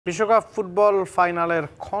বিশ্বকাপ ফুটবল ফাইনালের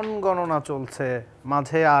ক্ষণ গণনা চলছে,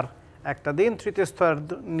 মাঝে আর একটা দিন। তৃতীয় স্তরের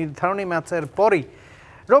নির্ধারণী ম্যাচের পরই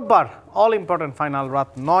রোববার অল ইম্পর্টেন্ট ফাইনাল রাত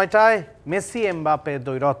 ৯টায় মেসি এমবাপে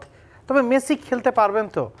দ্বৈরথ। তবে মেসি খেলতে পারবেন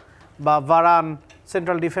তো? বা ভারান,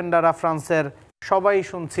 সেন্ট্রাল ডিফেন্ডাররা ফ্রান্সের সবাই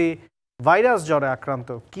শুনছি ভাইরাস জ্বরে আক্রান্ত।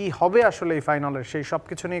 কি হবে আসলে এই ফাইনালের, সেই সব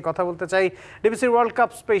কিছু নিয়ে কথা বলতে চাই। ডিবিসির ওয়ার্ল্ড কাপ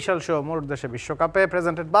স্পেশাল শো মোর দেশে বিশ্বকাপে,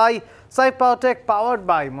 presented by Saif Powertech, powered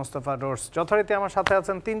by Mostafa doors. যথারীতি আমার সাথে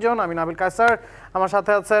আছেন তিনজন। আমি নাবিল কায়সার, আমার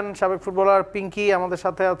সাথে আছেন সাবেক ফুটবলার পিঙ্কি, আমাদের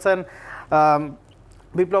সাথে আছেন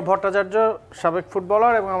বিপ্লব ভট্টাচার্য, সাবেক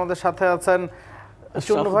ফুটবলার, এবং আমাদের সাথে আছেন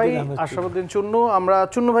চুন্নু ভাই, আশরাফুদ্দিন চুন্নু। আমরা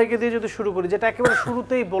চুন্নু ভাইকে দিয়ে যদি শুরু করি, যেটা একেবারে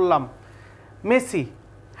শুরুতেই বললাম, মেসি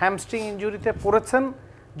হ্যামস্ট্রিং ইনজুরিতে পড়েছেন,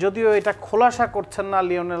 যদিও এটা খোলাসা করছেন না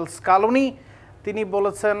লিওনেল স্কালোনি। তিনি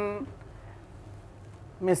বলেছেন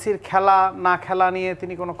মেসির খেলা না খেলা নিয়ে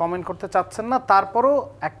তিনি কোনো কমেন্ট করতে চাচ্ছেন না। তারপরও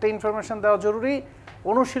একটা ইনফরমেশন দেওয়া জরুরি,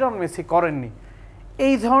 অনুশীলন মেসি করেননি।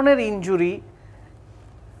 এই ধরনের ইনজুরি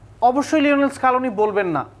অবশ্যই লিওনেল স্কালোনি বলবেন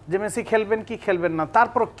না যে মেসি খেলবেন কি খেলবেন না।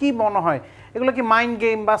 তারপর কি মনে হয়, এগুলো কি মাইন্ড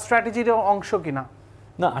গেম বা স্ট্র্যাটেজির অংশ কিনা?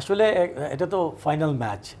 না, আসলে এটা তো ফাইনাল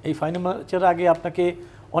ম্যাচ। এই ফাইনাল ম্যাচের আগে আপনাকে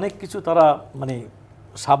অনেক কিছু তারা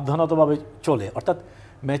সাবধানতাভাবে চলে, অর্থাৎ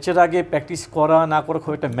ম্যাচের আগে প্র্যাকটিস করা না করা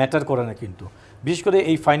খুব একটা ম্যাটার করে না। কিন্তু বিশেষ করে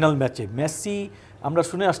এই ফাইনাল ম্যাচে মেসি, আমরা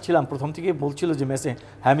শুনে আসছিলাম প্রথম থেকে বলছিল যে মেসি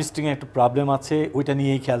হ্যামস্ট্রিংয়ে একটা প্রবলেম আছে, ওইটা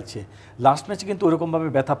নিয়েই খেলছে। লাস্ট ম্যাচে কিন্তু ওরকমভাবে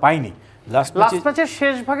ব্যথা পায়নি। লাস্ট ম্যাচের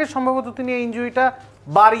শেষ ভাগে সম্ভবত তিনি এই ইনজুরিটা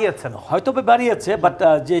বাড়িয়েছেন, হয়তো বাড়িয়েছে, বাট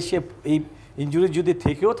যে সে এই ইনজুরি যদি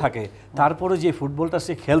থেকেও থাকে, তারপরে যে ফুটবলটা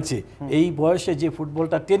সে খেলছে, এই বয়সে যে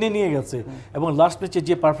ফুটবলটা টেনে নিয়ে গেছে এবং লাস্ট ম্যাচে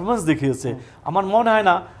যে পারফরমেন্স দেখিয়েছে, আমার মনে হয়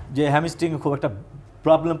না যে হ্যামস্ট্রিং খুব একটা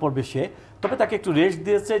প্রবলেম পড়বে সে। তবে তাকে একটু রেস্ট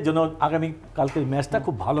দিয়েছে যেন আগামী কালকের ম্যাচটা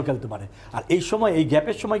খুব ভালো খেলতে পারে। আর এই সময়, এই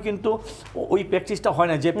গ্যাপের সময় কিন্তু ওই প্র্যাকটিসটা হয়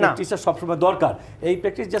না যে প্র্যাকটিসটা সবসময় দরকার। এই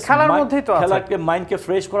প্র্যাকটিস জাস্ট খেলাকে মাইন্ডকে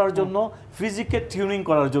ফ্রেশ করার জন্য, ফিজিককে টিউনিং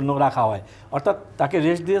করার জন্য রাখা হয়। অর্থাৎ তাকে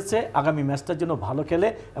রেস্ট দিয়েছে আগামী ম্যাচটার জন্য ভালো খেলে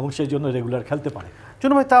এবং সেই জন্য রেগুলার খেলতে পারে।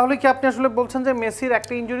 চুনু ভাই, তাহলে কি আপনি আসলে বলছেন যে মেসির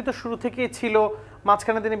একটা ইনজুরি তো শুরু থেকেই ছিল,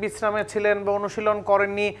 মাঝখানে তিনি বিশ্রামে ছিলেন বা অনুশীলন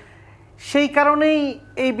করেননি, সেই কারণেই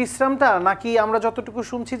এই বিশ্রামটা? নাকি আমরা যতটুকু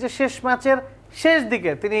শুনছি যে শেষ ম্যাচের শেষ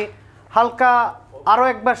দিকে তিনি হালকা আরো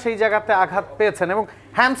একবার সেই জায়গাতে আঘাত পেয়েছেন? এবং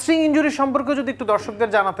হ্যামস্ট্রিং ইনজুরি সম্পর্কে যদি একটু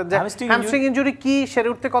দর্শকদের জানাতেন যে হ্যামস্ট্রিং ইনজুরি কি,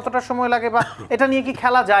 সেরে উঠতে কতটা সময় লাগে, বা এটা নিয়ে কি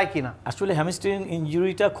খেলা যায় কিনা? আসলে হ্যামস্ট্রিং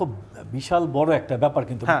ইনজুরিটা খুব বিশাল বড় একটা ব্যাপার,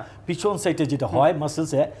 কিন্তু পিছন সাইডে যেটা হয়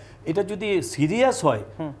মাসেলসে, এটা যদি সিরিয়াস হয়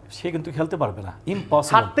সে কিন্তু খেলতে পারবে না,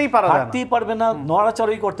 ইম্পসিবল, হাঁটতেই পারবে না,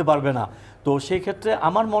 নড়াচড়াই করতে পারবে না। তো সেই ক্ষেত্রে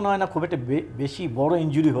আমার মনে হয় না খুব একটা বেশি বড়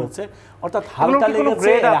ইনজুরি হয়েছে। অর্থাৎ হালকা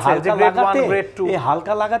লেগেছে,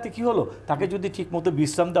 হালকা লাগাতে কি হলো, তাকে যদি ঠিক মতো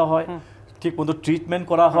বিশ্রাম দেওয়া হয়, ঠিক মতো ট্রিটমেন্ট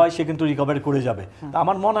করা হয়, সে কিন্তু রিকভার করে যাবে।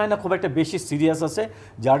 আমার মনে হয় না খুব একটা বেশি সিরিয়াস আছে,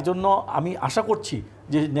 যার জন্য আমি আশা করছি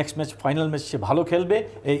যে নেক্সট ম্যাচ, ফাইনাল ম্যাচ সে ভালো খেলবে।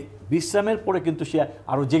 এই বিশ্রামের পরে কিন্তু সে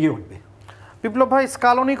আরও জেগে উঠবে। বিপ্লব ভাই,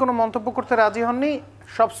 স্কালোনি কোনো মন্তব্য করতে রাজি হননি,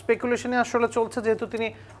 সব স্পেকুলেশনে আসলে চলছে যেহেতু তিনি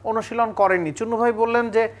অনুশীলন করেননি। চুন্নু ভাই বললেন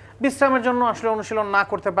যে বিশ্রামের জন্য আসলে অনুশীলন না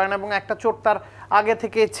করতে পারেন এবং একটা চোট তার আগে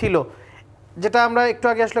থেকে ছিল, যেটা আমরা একটু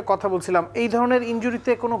আগে আসলে কথা বলছিলাম। এই ধরনের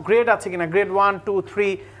ইনজুরিতে কোনো গ্রেড আছে কিনা, গ্রেড 1, 2,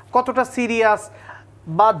 3, কতটা সিরিয়াস,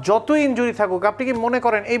 বা যত ইনজুরি থাকুক, আপনি কি মনে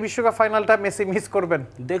করেন এই বিশ্বকাপ ফাইনালটা মেসি মিস করবেন?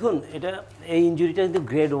 দেখুন, এটা এই ইনজুরিটা কিন্তু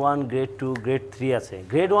গ্রেড 1, গ্রেড 2, গ্রেড 3 আছে।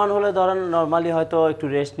 গ্রেড 1 হলে ধরেন নর্মালি হয়তো একটু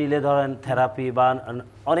রেস্ট নিলে, ধরেন থেরাপি বা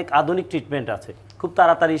অনেক আধুনিক ট্রিটমেন্ট আছে, খুব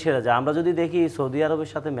তাড়াতাড়ি সেরে যায়। আমরা যদি দেখি সৌদি আরবের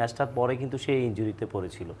সাথে ম্যাচটার পরে কিন্তু সেই ইনজুরিতে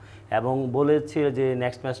পড়েছিল এবং বলেছিল যে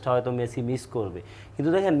নেক্সট ম্যাচটা হয়তো মেসি মিস করবে। কিন্তু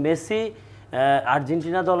দেখেন মেসি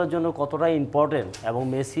আর্জেন্টিনা দলের জন্য কতটা ইম্পর্টেন্ট, এবং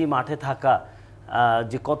মেসি মাঠে থাকা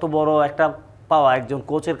যে কত বড় একটা পাওয়া একজন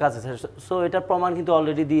কোচের কাছে, সো এটার প্রমাণ কিন্তু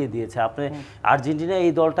অলরেডি দিয়ে দিয়েছে। আপনি আর্জেন্টিনা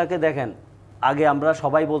এই দলটাকে দেখেন, আগে আমরা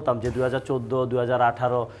সবাই বলতাম যে 2014,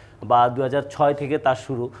 2018 বা 2006 থেকে তার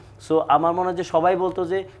শুরু। সো আমার মনে হয় যে সবাই বলতো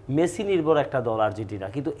যে মেসি নির্ভর একটা দল আর্জেন্টিনা।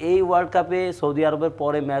 কিন্তু এই ওয়ার্ল্ড কাপে সৌদি আরবের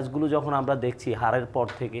পরে ম্যাচগুলো যখন আমরা দেখছি, হারের পর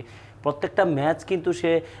থেকে প্রত্যেকটা ম্যাচ কিন্তু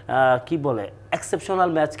সে কি বলে এক্সেপশনাল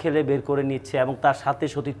ম্যাচ খেলে বের করে নিচ্ছে, এবং তার সাথে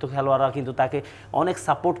সতীর্থ খেলোয়াড়রা কিন্তু তাকে অনেক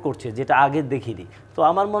সাপোর্ট করছে, যেটা আগে দেখিনি। তো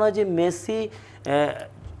আমার মনে হয় যে মেসি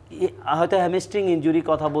হয়তো হ্যামস্ট্রিং ইনজুরি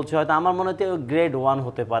কথা বলছে, হয়তো আমার মনে হয় গ্রেড 1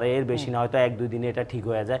 হতে পারে, এর বেশি না, হয়তো 1-2 দিনে এটা ঠিক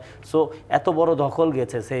হয়ে যায়। সো এত বড় দখল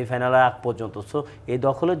গেছে সেই ফাইনালের আগ পর্যন্ত, সো এই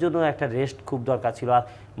দখলের জন্য একটা রেস্ট খুব দরকার ছিল। আর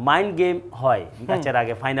মাইন্ড গেম হয় ম্যাচের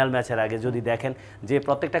আগে, ফাইনাল ম্যাচের আগে যদি দেখেন যে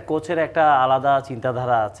প্রত্যেকটা কোচের একটা আলাদা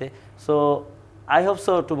চিন্তাধারা আছে। So I hope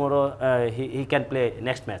so tomorrow he can play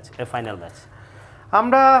next match, A final match.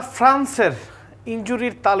 আমরা ফ্রান্সের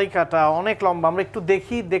ইনজুরির তালিকাটা অনেক লম্বা, আমরা একটু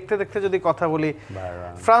দেখি, দেখতে দেখতে যদি কথা বলি।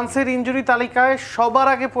 ফ্রান্সের ইনজুরি তালিকায় সবার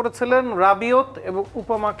আগে পড়েছিলেন রাবিওত এবং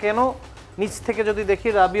উপমাকানো। নিচ থেকে যদি দেখি,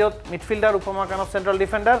 রাবিওত মিডফিল্ডার, উপমাকানো সেন্ট্রাল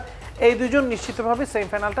ডিফেন্ডার, এই দুজন নিশ্চিতভাবে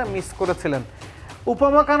সেমিফাইনালটা মিস করেছিলেন।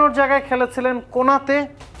 উপমাকানোর জায়গায় খেলেছিলেন কোনাতে,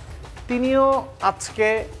 তিনিও আজকে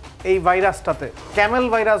এই ভাইরাসটাতে, ক্যামেল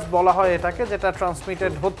ভাইরাস বলা হয় এটাকে, যেটা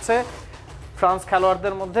ট্রান্সমিটেড হচ্ছে ফ্রান্স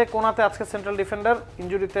খেলোয়াড়দের মধ্যে। কোনাতে আজকে সেন্ট্রাল ডিফেন্ডার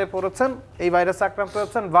ইনজুরিতে পড়েছেন, এই ভাইরাসে আক্রান্ত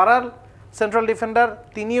হয়েছেন। ভারাল সেন্ট্রাল ডিফেন্ডার,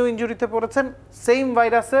 তিনিও ইনজুরিতে পড়েছেন সেম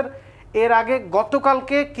ভাইরাসের। এর আগে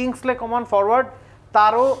গতকালকে কিংসলে কমান ফরওয়ার্ড,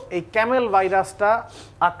 তারও এই ক্যামেল ভাইরাসটা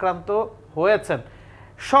আক্রান্ত হয়েছেন।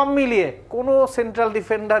 সব মিলিয়ে কোনো সেন্ট্রাল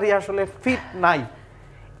ডিফেন্ডারই আসলে ফিট নাই।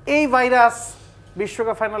 এই ভাইরাস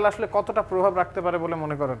বিশ্বকাপ ফাইনালে আসলে কতটা প্রভাব রাখতে পারে বলে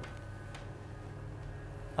মনে করেন?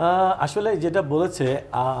 আসলে যেটা বলেছে,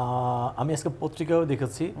 আমি আজকে পত্রিকাও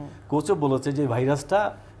দেখেছি, কোচও বলেছে যে ভাইরাসটা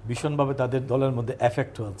ভীষণভাবে তাদের দলের মধ্যে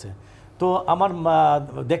এফেক্ট হয়েছে। তো আমার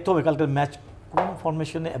দেখতে হবে কালকের ম্যাচ কোন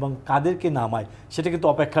ফরমেশনে এবং কাদেরকে নামায়, সেটা কিন্তু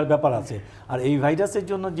অপেক্ষার ব্যাপার আছে। আর এই ভাইরাসের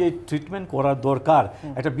জন্য যে ট্রিটমেন্ট করার দরকার,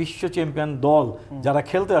 একটা বিশ্ব চ্যাম্পিয়ন দল যারা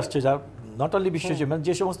খেলতে আসছে, যারা নট অনলি বিশ্ব চ্যাম্পিয়ন,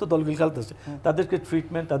 যে সমস্ত দলগুলি খেলতে আসছে, তাদেরকে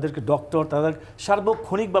ট্রিটমেন্ট, তাদেরকে ডক্টর, তাদের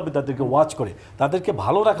সার্বক্ষণিকভাবে তাদেরকে ওয়াচ করে, তাদেরকে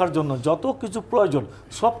ভালো রাখার জন্য যত কিছু প্রয়োজন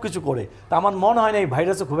সব কিছু করে। তা আমার মনে হয় না এই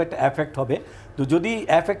ভাইরাসে খুব একটা এফেক্ট হবে। তো যদি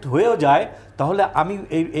এফেক্ট হয়েও যায়, তাহলে আমি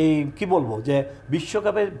এই কি বলবো, যে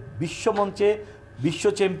বিশ্বকাপের বিশ্বমঞ্চে বিশ্ব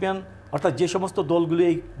চ্যাম্পিয়ন অর্থাৎ যে সমস্ত দলগুলি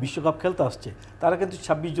এই বিশ্বকাপ খেলতে আসছে, তারা কিন্তু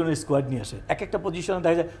 26 জনের স্কোয়াড নিয়ে আসে। এক একটা পজিশনে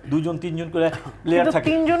দেখা যায় 2 জন 3 জন করে প্লেয়ার থাকে,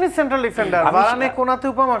 3 জনই সেন্ট্রাল ডিফেন্ডার, বারানে কোনাতে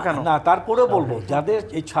উপমাকানো না। তারপরেও বলবো, যাদের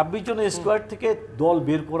এই 26 জনের স্কোয়াড থেকে দল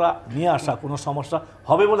বের করা নিয়ে আসা কোনো সমস্যা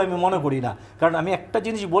হবে বলে আমি মনে করি না। কারণ আমি একটা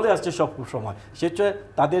জিনিস বলে আসছি সব সময়, সে হচ্ছে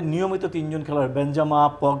তাদের নিয়মিত 3 জন খেলোয়াড়, বেনজামা,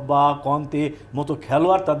 পগবা, কন্তে মতো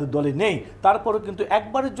খেলোয়াড় তাদের দলে নেই। তারপরেও কিন্তু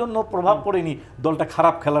একবারের জন্য প্রভাব পড়েনি দলটা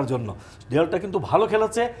খারাপ খেলার জন্য, দলটা কিন্তু ভালো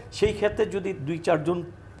খেলেছে। সেই ক্ষেত্রে যদি 2-4 জন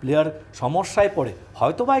প্লেয়ার সমস্যায় পড়ে,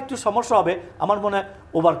 হয়তো বা একটু সমস্যা হবে, আমার মনে হয়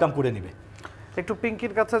ওভারকাম করে নেবে। একটু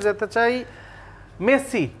পিঙ্কির কাছে যেতে চাই।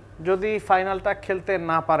 মেসি যদি ফাইনালটা খেলতে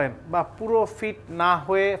না পারেন বা পুরো ফিট না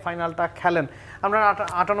হয়ে ফাইনালটা খেলেন, আমরা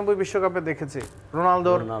 98 বিশ্বকাপে দেখেছি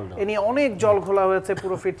রোনালদোর এ নিয়ে অনেক জল ঘোলা হয়েছে,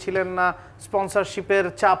 পুরো ফিট ছিলেন না, স্পন্সরশিপের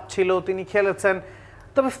চাপ ছিল, তিনি খেলেছেন।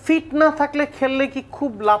 তবে ফিট না থাকলে খেললে কি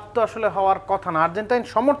খুব লাভ তো আসলে হওয়ার কথা না। আর্জেন্টাইন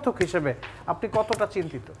সমর্থক হিসেবে আপনি কতটা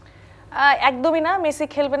চিন্তিত? একদমই না, মেসি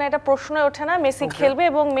খেলবে না এটা প্রশ্নই ওঠে না। মেসি খেলবে,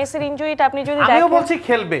 এবং মেসির ইনজুরিটা আপনি যদি দেখেন, আমিও বলছি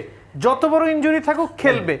খেলবে, যত বড় ইনজুরি থাকুক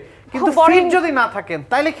খেলবে, কিন্তু ফিট যদি না থাকেন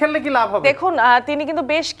তাইলে খেললে কি লাভ হবে? দেখুন, তিনি কিন্তু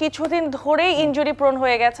বেশ কিছুদিন ধরেই ইনজুরি প্রোন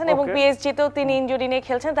হয়ে গেছেন, এবং পিএসজিতেও তিনি ইনজুরি নিয়ে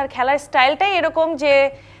খেলছেন। তার খেলার স্টাইলটাই এরকম যে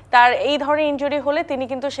তার এই ধরনের ইনজুরি হলে তিনি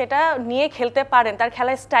কিন্তু সেটা নিয়ে খেলতে পারেন। তার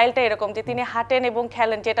খেলার স্টাইলটা এরকম যে তিনি হাঁটেন এবং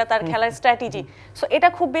খেলেন, যেটা তার খেলার স্ট্র্যাটেজি। সো এটা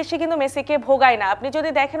খুব বেশি কিন্তু মেসিকে ভোগায় না। আপনি যদি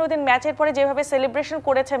দেখেন ওদিন ম্যাচের পরে যেভাবে সেলিব্রেশন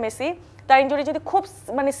করেছে মেসি, তার ইনজুরি যদি খুব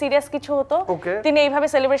সিরিয়াস কিছু হতো, তিনি এইভাবে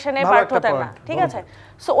সেলিব্রেশনে পার্ট হতেন না, ঠিক আছে?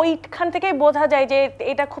 সো ওইখান থেকেই বোঝা যায় যে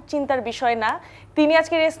এটা খুব চিন্তার বিষয় না। তিনি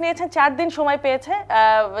আজকে রেস্ট নিয়েছেন, 4 দিন সময় পেয়েছে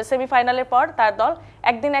সেমিফাইনালের পর। তার দল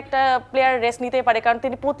একদিন একটা প্লেয়ার রেস্ট নিতেই পারে, কারণ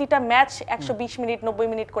তিনি প্রতিটা ম্যাচ 120 মিনিট 90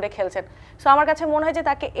 মিনিট করে খেলছেন। সো আমার কাছে মনে হয় যে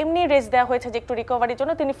তাকে এমনি রেস্ট দেওয়া হয়েছে যে একটু রিকভারির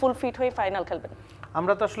জন্য, তিনি ফুল ফিট হয়ে ফাইনাল খেলবেন।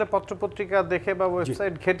 আমরা তো আসলে পত্রপত্রিকা দেখে বা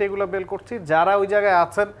ওয়েবসাইট ঘেটে এগুলো বের করছি, যারা ওই জায়গায়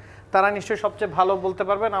আছেন তারা নিশ্চয়ই সবচেয়ে ভালো বলতে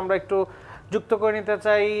পারবেন। আমরা একটু যুক্ত করে নিতে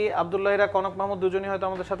চাই আব্দুল্লাহিরা, কনক মাহমুদ দুজনই হয়তো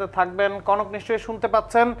আমাদের সাথে থাকবেন। কনক নিশ্চয়ই শুনতে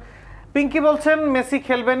পাচ্ছেন, পিঙ্কি বলছেন মেসি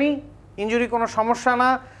খেলবেনই, ইনজুরি কোনো সমস্যা না।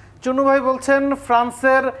 চুনু ভাই বলছেন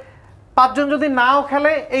ফ্রান্সের 5 জন যদি নাও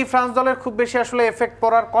খেলে এই ফ্রান্স দলের খুব বেশি আসলে এফেক্ট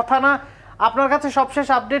পড়ার কথা না। আপনার কাছে সবশেষ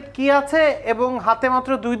আপডেট কি আছে, এবং হাতে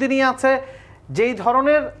মাত্র 2 দিনই আছে, যেই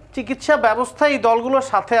ধরনের চিকিৎসা ব্যবস্থা এই দলগুলোর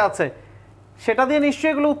সাথে আছে সেটা দিয়ে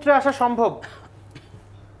নিশ্চয়ই এগুলো উতরে আসা সম্ভব?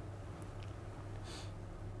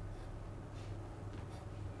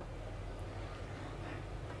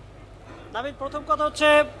 নাবিদ, প্রথম কথা হচ্ছে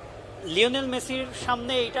লিওনেল মেসির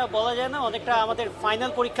সামনে এটা বলা যায় না, অনেকটা আমাদের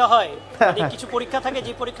ফাইনাল পরীক্ষা হয়, কিছু পরীক্ষা থাকে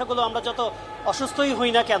যে পরীক্ষাগুলো আমরা যত অসুস্থই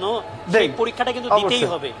হই না কেন সেই পরীক্ষাটা কিন্তু দিতেই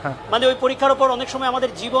হবে। মানে ওই পরীক্ষার উপর অনেক সময়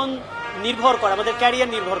আমাদের জীবন নির্ভর করে, আমাদের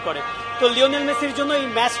ক্যারিয়ার নির্ভর করে। তো লিওনেল মেসির জন্য এই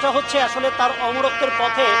ম্যাচটা হচ্ছে আসলে তার অমরত্বের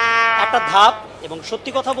পথে একটা ধাপ, এবং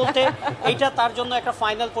সত্যি কথা বলতে এইটা তার জন্য একটা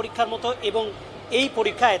ফাইনাল পরীক্ষার মতো, এবং এই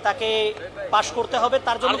পরীক্ষায় তাকে পাশ করতে হবে,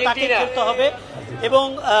 তার জন্য তাকে খেলতে হবে। এবং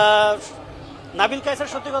নাবিল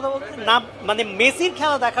কায়সার, সত্যি কথা বলতে না, মানে মেসির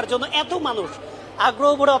খেলা দেখার জন্য এত মানুষ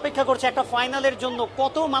আগ্রহ ভরে অপেক্ষা করছে, একটা ফাইনালের জন্য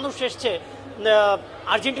কত মানুষ এসছে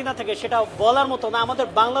আর্জেন্টিনা থেকে সেটা বলার মতো না। আমাদের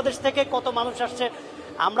বাংলাদেশ থেকে কত মানুষ আসছে।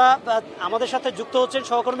 আমরা আমাদের সাথে যুক্ত হচ্ছেন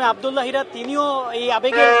সহকর্মী আব্দুল্লাহিরা, তিনিও এই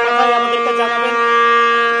আবেগের কথাই আমাদেরকে জানাবেন।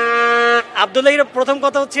 আব্দুল্লাহির প্রথম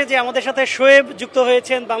কথা হচ্ছে যে আমাদের সাথে শোয়েব যুক্ত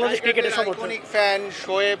হয়েছেন, বাংলাদেশ ক্রিকেটের সমর্থক ফ্যান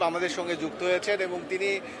শোয়েব আমাদের সঙ্গে যুক্ত হয়েছেন এবং তিনি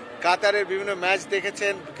কাতারের বিভিন্ন ম্যাচ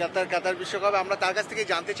দেখেছেন, কাতার বিশ্বকাপে। আমরা তার কাছ থেকে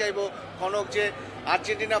জানতে চাইবো কনক যে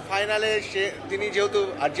আর্জেন্টিনা ফাইনালে তিনি যেহেতু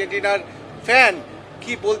আর্জেন্টিনার ফ্যান,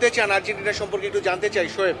 কি বলতে চান আর্জেন্টিনা সম্পর্কে একটু জানতে চাই।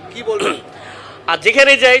 শোয়েব কি বলবেন? আর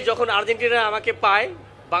যেখানে যাই, যখন আর্জেন্টিনা আমাকে পায়,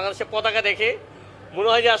 বাংলাদেশের পতাকা দেখে মনে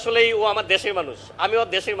হয় যে আসলেই ও আমার দেশের মানুষ, আমি ওর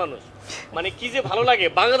দেশের মানুষ। মানে কি যে ভালো লাগে,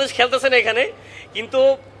 বাংলাদেশ খেলতেছে না এখানে, কিন্তু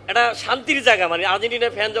একটা শান্তির জায়গা। মানে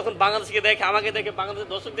আর্জেন্টিনার ফ্যান যখন বাংলাদেশকে দেখে, আমাকে দেখে,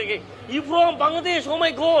 বাংলাদেশের দর্শক দেখে, you from Bangladesh, O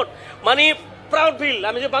my god, মানে প্রাউড ফিল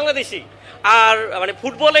আমি যে বাংলাদেশি। আর মানে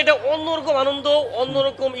ফুটবল এটা অন্যরকম আনন্দ,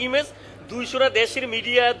 অন্যরকম ইমেজ। 200টা দেশের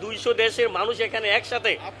মিডিয়া, 200 দেশের মানুষ এখানে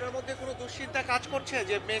একসাথে। আপনার মধ্যে কোনো দুশ্চিন্তা কাজ করছে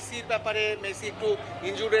যে মেসির ব্যাপারে? মেসি একটু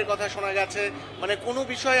ইনজুরির কথা শোনা গেছে, মানে কোনো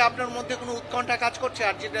বিষয়ে আপনার মধ্যে কোনো উৎকণ্ঠা কাজ করছে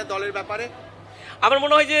আর্জেন্টিনা দলের ব্যাপারে? আমার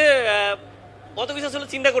মনে হয় যে অত কিছু আসলে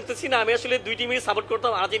চিন্তা করতেছি না। আমি আসলে দুই টিমই সাপোর্ট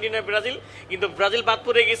করতাম, আর্জেন্টিনা ব্রাজিল, কিন্তু ব্রাজিল বাদ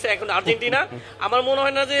পড়ে গেছে, এখন আর্জেন্টিনা। আমার মনে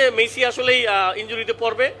হয় না যে মেসি আসলেই ইনজুরিতে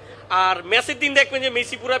পড়বে। আর ম্যাচের দিন দেখবেন যে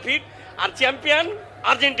মেসি পুরো ফিট, আর champion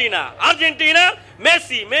Argentina, Argentina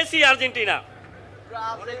Messi, Messi Argentina.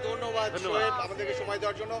 অনেক ধন্যবাদ শোয়েব আমাদেরকে সময়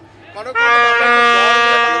দেওয়ার জন্য।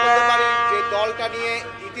 যে দলটা নিয়ে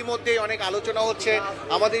ইতিমধ্যেই অনেক আলোচনা হচ্ছে,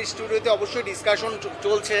 আমাদের স্টুডিওতে অবশ্যই ডিসকাশন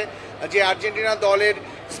চলছে যে আর্জেন্টিনা দলের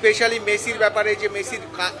স্পেশালি মেসির ব্যাপারে, যে মেসির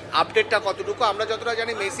আপডেটটা কতটুকু। আমরা যতটা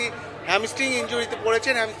জানি মেসি হ্যামস্ট্রিং ইনজুরিতে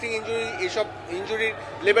পড়েছেন। হ্যামস্ট্রিং ইনজুরি, এইসব ইনজুরির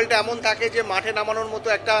লেভেলটা এমন থাকে যে মাঠে নামানোর মতো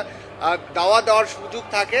একটা দেওয়ার সুযোগ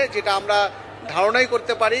থাকে, যেটা আমরা ধারণাই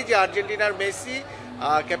করতে পারি যে আর্জেন্টিনার মেসি,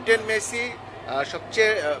 ক্যাপ্টেন মেসি,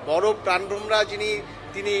 সবচেয়ে বড় প্রাণভ্রমরা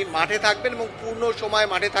তিনি মাঠে থাকবেন এবং পূর্ণ সময়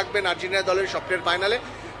মাঠে থাকবেন আর্জেন্টিনা দলের স্বপ্নের ফাইনালে।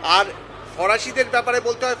 আর ফরাসিদের ব্যাপারে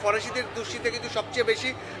বলতে হয়, ফরাসিদের দুশ্চিন্তা কিন্তু সবচেয়ে বেশি।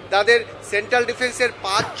 তাদের সেন্ট্রাল ডিফেন্সের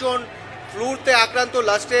 5 জন ফ্লুতে আক্রান্ত,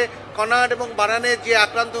 লাস্টে কনার্ড এবং বারানে যে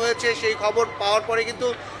আক্রান্ত হয়েছে সেই খবর পাওয়ার পরে কিন্তু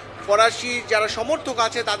ফরাসি যারা সমর্থক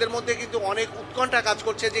আছে তাদের মধ্যে কিন্তু অনেক উৎকণ্ঠা কাজ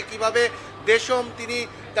করছে যে কিভাবে দেশম তিনি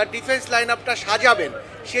তার ডিফেন্স লাইন আপটা সাজাবেন।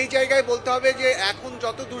 সেই জায়গায় বলতে হবে যে এখন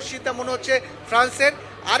যত দুশ্চিন্তা মনে হচ্ছে ফ্রান্সের,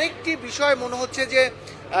 আরেকটি বিষয় মনে হচ্ছে যে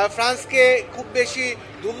ফ্রান্সকে খুব বেশি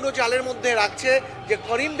ধুম্র জালের মধ্যে রাখছে যে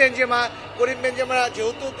করিম বেনজেমা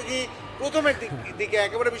যেহেতু তিনি প্রথমের দিকে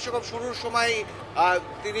একেবারে বিশ্বকাপ শুরুর সময়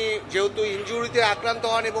তিনি যেহেতু ইনজুরিতে আক্রান্ত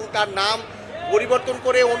হন এবং তার নাম পরিবর্তন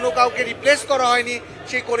করে অন্য কাউকে রিপ্লেস করা হয়নি,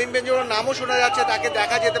 সেই করিম বেনজেমার নামও শোনা যাচ্ছে, তাকে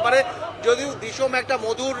দেখা যেতে পারে। যদিও দিশম একটা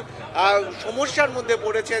মধুর সমস্যার মধ্যে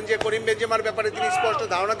পড়েছেন যে করিম বেনজেমার ব্যাপারে তিনি স্পষ্ট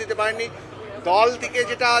ধারণা দিতে পারেননি। দল থেকে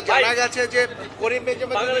যেটা জানা গেছে যে করিম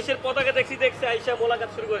বেনজেমা বাংলাদেশের পতাকা দেখছি আইসা মোলাকাত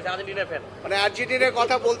শুরু করেছে আর্জেন্টিনা ফ্যান। মানে আর্জেন্টিনার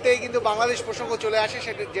কথা বলতেই কিন্তু বাংলাদেশ প্রসঙ্গ চলে আসে,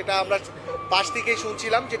 সেটা যেটা আমরা পাশ থেকেই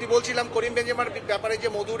শুনছিলাম। যেটি বলছিলাম করিম বেনজেমার ব্যাপারে যে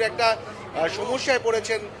মধুর একটা সমস্যায়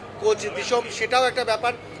পড়েছেন কোচ দিশম, সেটাও একটা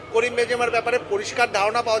ব্যাপার। করিম বেনজেমার ব্যাপারে পরিষ্কার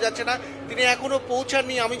ধারণা পাওয়া যাচ্ছে না, তিনি এখনও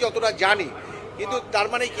পৌঁছাননি আমি যতটা জানি। কিন্তু তার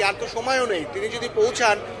মানে কি, আর তো সময়ও নেই, তিনি যদি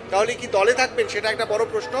পৌঁছান তাহলে কি দলে থাকবেন সেটা একটা বড়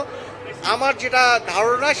প্রশ্ন। আমার যেটা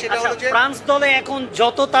ধারণা সেটা হলো যে ফ্রান্স দলে এখন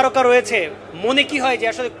যত তারকা রয়েছে, মনে কি হয় যে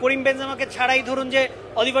আসলে করিম বেনজেমাকে ছাড়াই ধরুন যে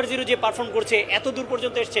অলিভার জিরু যে পারফর্ম করছে, এত দূর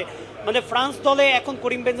পর্যন্ত এসছে, মানে ফ্রান্স দলে এখন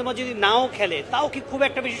করিম বেনজেমা যদি নাও খেলে তাও কি খুব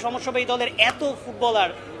একটা বেশি সমস্যা হবে এই দলের এত ফুটবলার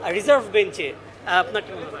রিজার্ভ বেঞ্চে? আপনার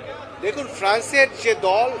কি মনে হয়? দেখুন, ফ্রান্সের যে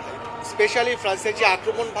দল, স্পেশালি ফ্রান্সের যে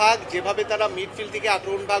আক্রমণ ভাগ, যেভাবে তারা মিডফিল্ড থেকে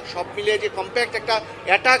আক্রমণ ভাগ সব মিলিয়ে যে কম্প্যাক্ট একটা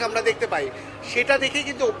অ্যাটাক আমরা দেখতে পাই, সেটা দেখেই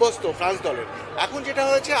কিন্তু অভ্যস্ত ফ্রান্স দলের। এখন যেটা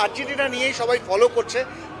হয়েছে আর্জেন্টিনা নিয়েই সবাই ফলো করছে।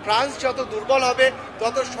 ফ্রান্স যত দুর্বল হবে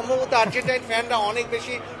তত সম্ভবত আর্জেন্টাইন ফ্যানরা অনেক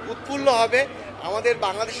বেশি উৎফুল্ল হবে। আমাদের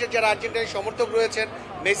বাংলাদেশের যারা আর্জেন্টাইন সমর্থক রয়েছেন,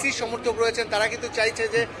 মেসির সমর্থক রয়েছেন, তারা কিন্তু চাইছে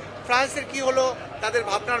যে ফ্রান্সের কি হলো তাদের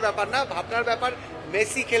ভাবনার ব্যাপার না, ভাবনার ব্যাপার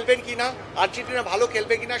মেসি খেলবেন কিনা, আর্জেন্টিনা ভালো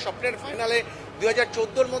খেলবে কিনা, স্বপ্নের ফাইনালে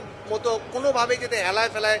 2014-র মতো কোনোভাবেই যাতে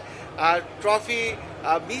হেলায় ফেলায় ট্রফি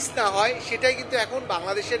মিস না হয়, সেটাই কিন্তু এখন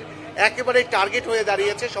বাংলাদেশের একেবারে টার্গেট হয়ে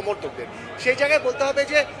দাঁড়িয়েছে সমর্থকদের। সেই জায়গায় বলতে হবে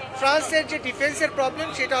যে ফ্রান্সের যে ডিফেন্সের প্রবলেম,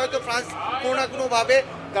 সেটা হয়তো ফ্রান্স কোনো না কোনোভাবে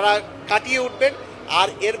তারা কাটিয়ে উঠবেন। আর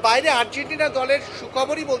এর বাইরে আর্জেন্টিনা দলের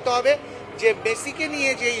সুখবরই বলতে হবে যে মেসিকে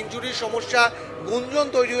নিয়ে যে ইনজুরির সমস্যা, গুঞ্জন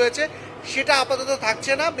তৈরি হয়েছে, সেটা আপাতত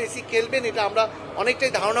থাকছে না। মেসি খেলবেন এটা আমরা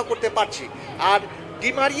অনেকটাই ধারণা করতে পারছি। আর ডি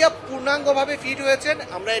মারিয়া পূর্ণাঙ্গভাবে ফিট হয়েছেন,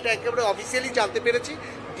 আমরা এটা একেবারে অফিসিয়ালি জানতে পেরেছি।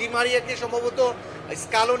 ডি মারিয়াকে সম্ভবত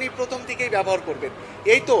স্কালোনি প্রথম থেকেই ব্যবহার করবেন।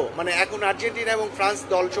 এই তো মানে এখন আর্জেন্টিনা এবং ফ্রান্স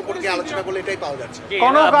দল সম্পর্কে আলোচনা করলে এটাই পাওয়া যাচ্ছে।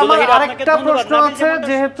 আরেকটা প্রশ্ন আছে,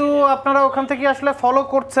 যেহেতু আপনারা ওখান থেকে আসলে ফলো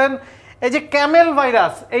করছেন, এই যে ক্যামেল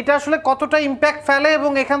ভাইরাস, এটা আসলে কতটা ইম্প্যাক্ট ফেলে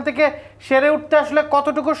এবং এখান থেকে সেরে উঠতে আসলে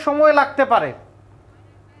কতটুকু সময় লাগতে পারে?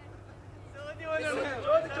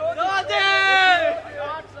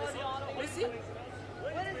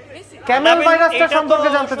 ক্যামেল ভাইরাসটা সম্পর্কে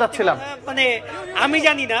জানতে চাচ্ছিলাম। মানে আমি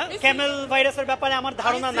জানি না ক্যামেল ভাইরাসের ব্যাপারে, আমার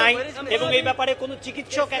ধারণা নাই, এবং এই ব্যাপারে কোনো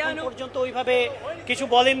চিকিৎসক এখন পর্যন্ত ওইভাবে কিছু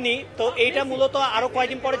বলেননি। তো এইটা মূলত আরো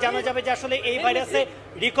কয়েকদিন পরে জানা যাবে যে আসলে এই ভাইরাসে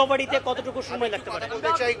রিকভারিতে কতটুকু সময় লাগতে পারে।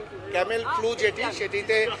 বলতে চাই ক্যামেল ফ্লু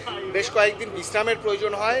সেটিতে বেশ কয়েকদিন বিশ্রামের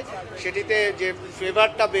প্রয়োজন হয়, সেটিতে যে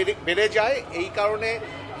ফিভারটা বেড়ে যায়, এই কারণে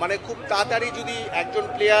মানে খুব তাড়াতাড়ি যদি একজন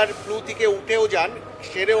প্লেয়ার ফ্লু থেকে উঠেও যান,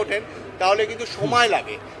 সেরে ওঠেন, তাহলে কিন্তু সময়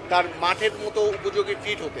লাগে তার মাঠের মতো উপযোগী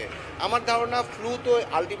ফিট হতে। আমার ধারণা ফ্লু তো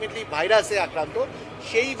আলটিমেটলি ভাইরাসে আক্রান্ত,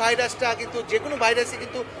 সেই ভাইরাসটা কিন্তু যে কোনো ভাইরাসই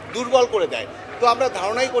কিন্তু দুর্বল করে দেয়। তো আমরা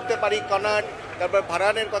ধারণাই করতে পারি কনাট, তারপর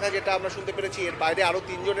ভারানের কথা যেটা আমরা শুনতে পেরেছি, এর বাইরে আরও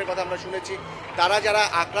 3 জনের কথা আমরা শুনেছি, তারা যারা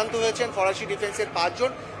আক্রান্ত হয়েছেন ফরাসি ডিফেন্সের 5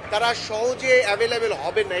 জন, তারা সহজে অ্যাভেলেবেল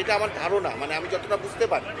হবেন না, এটা আমার ধারণা, মানে আমি যতটা বুঝতে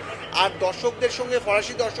পারি। আর দর্শকদের সঙ্গে,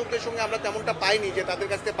 ফরাসি দর্শকদের সঙ্গে আমরা তেমনটা পাইনি যে তাদের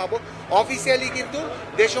কাছ থেকে পাবো। অফিসিয়ালি কিন্তু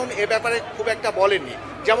দেশন এ ব্যাপারে খুব একটা বলেননি,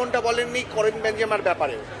 যেমনটা বলেননি করিম বেনজেমার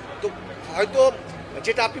ব্যাপারেও। তো হয়তো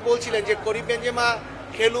যেটা আপনি বলছিলেন যে করিম বেনজেমা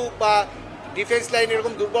খেলুক বা ডিফেন্স লাইন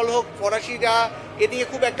এরকম দুর্বল হোক, ফরাসিরা এ নিয়ে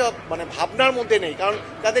খুব একটা মানে ভাবনার মধ্যে নেই, কারণ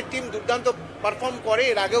তাদের টিম দুর্দান্ত পারফর্ম করে,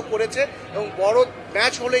 এর আগেও করেছে, এবং বড়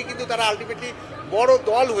ম্যাচ হলেই কিন্তু তারা আলটিমেটলি বড়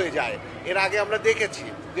দল হয়ে যায়। এর আগে আমরা দেখেছি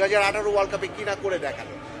 2018 ওয়ার্ল্ড কাপে কি না করে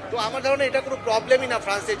দেখালো। তো আমার ধারণা এটা কোনো প্রবলেমই না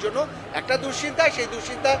ফ্রান্সের জন্য। একটা দুশ্চিন্তা, সেই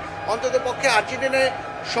দুশ্চিন্তা অন্তত পক্ষে আর্জেন্টিনার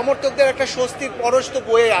সমর্থকদের একটা স্বস্তির পরশ তো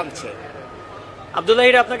বয়ে আনছে।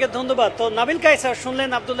 আব্দুল্লাহির, আপনাকে ধন্যবাদ। তো নাবিল কায়সার শুনলেন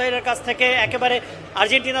আব্দুল্লাহির কাছ থেকে একেবারে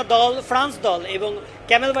আর্জেন্টিনা দল, ফ্রান্স দল এবং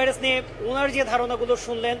ক্যামেল ভাইরাস নিয়ে ওনার যে ধারণাগুলো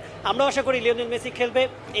শুনলেন। আমরা আশা করি লিওনেল মেসি খেলবে,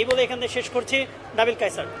 এই বলে এখানে শেষ করছি। নাবিল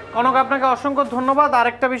কায়সার, কনক, আপনাকে অসংখ্য ধন্যবাদ।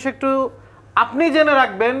 আরেকটা বিষয় একটু আপনি জেনে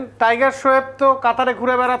রাখবেন, টাইগার শোয়েব তো কাতারে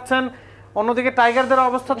ঘুরে বেড়াচ্ছেন, অন্যদিকে টাইগারদের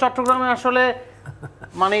অবস্থা চট্টগ্রামে আসলে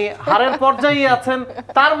মানে হারের পর্যায়ে আছেন।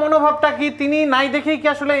 তার মনোভাবটা কি, তিনি নাই দেখেই কি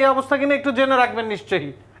আসলে এই অবস্থা কিনা একটু জেনে রাখবেন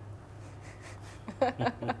নিশ্চয়ই।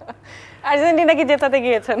 আর্জেন্টিনাকে জেতাতে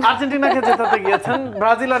গিয়েছেন, আর্জেন্টিনাকে জেতাতে গিয়েছেন,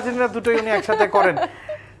 ব্রাজিল আর্জেন্টিনা দুটোই উনি একসাথে করেন।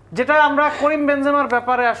 যেটা আমরা করিম বেনজেমার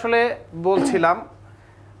ব্যাপারে আসলে বলছিলাম,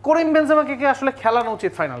 করিম বেনজেমাকে কি আসলে খেলানো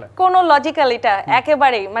উচিত ফাইনালে? কোন লজিক্যাল এটা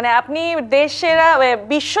একেবারেই, মানে আপনি দেশেরা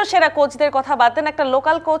বিশ্ব সেরা কোচদের কথা বাদ দেন, একটা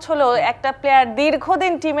লোকাল কোচ হলো একটা প্লেয়ার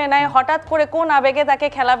দীর্ঘদিন টিমে নাই, হঠাৎ করে কোন আবেগে তাকে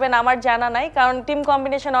খেলাবেন আমার জানা নাই, কারণ টিম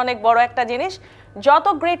কম্বিনেশন অনেক বড় একটা জিনিস। যত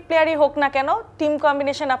গ্রেট প্লেয়ারই হোক না কেন, টিম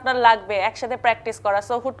কম্বিনেশন আপনার লাগবে, একসাথে প্র্যাকটিস করা।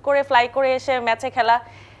 সো হুট করে ফ্লাই করে এসে ম্যাচে খেলা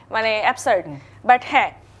মানে অ্যাবসার্ড। বাট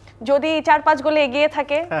হ্যাঁ, যদি 4-5 গোলে এগিয়ে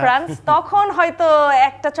থাকে ফ্রান্স, তখন হয়তো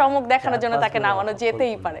একটা চমক দেখানোর জন্য তাকে নামানো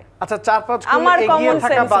যেতেই পারে। আচ্ছা, 4-5 গোলে এগিয়ে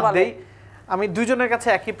থাকা বাদ দেই, আমি দুইজনের কাছে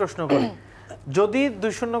একই প্রশ্ন করি, যদি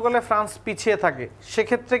 2-0 গোলে ফ্রান্স পিছিয়ে থাকে,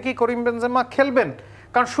 সেক্ষেত্রে কি করিম বেনজেমা খেলবেন?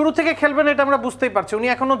 কারণ শুরু থেকে খেলবেন এটা আমরা বুঝতেই পারছি, উনি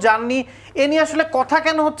এখনো যাননি। এ নিয়ে আসলে কথা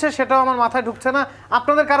কেন হচ্ছে সেটাও আমার মাথায় ঢুকছে না।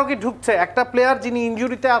 আপনাদের কারো কি ঢুকছে? একটা প্লেয়ার যিনি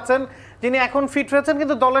ইনজুরিতে আছেন, যিনি এখন ফিট হয়েছেন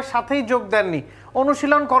কিন্তু দলের সাথেই যোগ দেননি,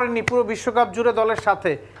 অনুশীলন করেননি পুরো বিশ্বকাপ জুড়ে দলের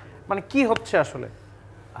সাথে, মানে কি হচ্ছে আসলে?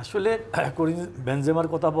 আসলে করিম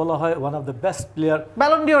বেনজেমার কথা বলা হয় one of the best player,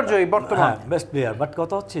 Ballon d'Or জয়ী বর্তমান বেস্ট প্লেয়ার। বাট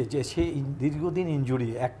কথা হচ্ছে যে সেই দীর্ঘদিন ইনজুরি,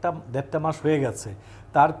 1.5 মাস হয়ে গেছে,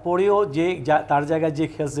 তারপরেও যে তার জায়গায় যে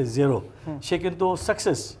খেলছে জেরো, সে কিন্তু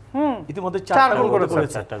সাকসেস, ইতিমধ্যে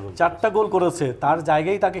 4টা গোল করেছে, তার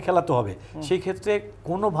জায়গায় তাকে খেলাতে হবে। সেই ক্ষেত্রে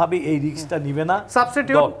কোনোভাবেই এই রিস্কটা নিবে না।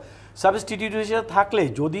 সাবস্টিটিউট হিসেবে থাকলে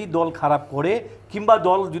যদি দল খারাপ করে কিংবা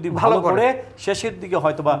দল যদি ভালো করে শেষের দিকে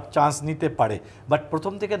হয়তো বা চান্স নিতে পারে, বাট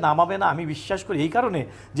প্রথম থেকে নামাবে না আমি বিশ্বাস করি। এই কারণে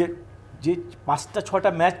যে 5-6টা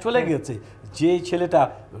ম্যাচ চলে গেছে, যে ছেলেটা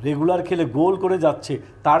রেগুলার খেলে গোল করে যাচ্ছে,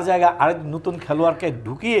 তার জায়গায় আরেক নতুন খেলোয়াড়কে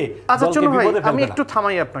ঢুকিয়ে আমি একটু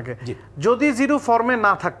থামাই আপনাকে। যদি জিরু ফর্মে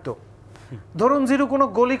না থাকতো, ধরুন জিরু কোনো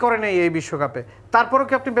গোলই করে নাই এই বিশ্বকাপে, তারপরেও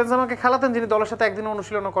কি আপনি বেনজেমাকে খেলাতেন যিনি দলের সাথে একদিন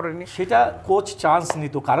অনুশীলনও করেননি? সেটা কোচ চান্স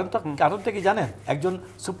নিত। কারণটা কি জানেন, একজন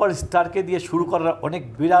সুপারস্টারকে দিয়ে শুরু করার অনেক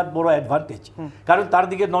বিরাট বড় অ্যাডভান্টেজ, কারণ তার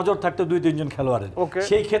দিকে নজর থাকতো 2-3 জন খেলোয়াড়ের।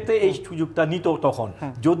 সেই ক্ষেত্রে এই সুযোগটা নিত তখন,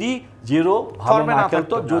 যদি জিরো ভালো না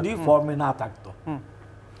খেলতো, যদি ফর্মে না থাকতো।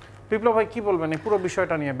 বিপ্লব ভাই কি বলবেন এই পুরো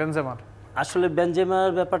বিষয়টা নিয়ে বেনজেমার? আসলে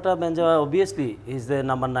বেনজেমার ব্যাপারটা, Benzema obviously is the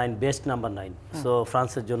number 9, best number 9 so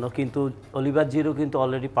ফ্রান্সের জন্য। কিন্তু অলিভার জিরু কিন্তু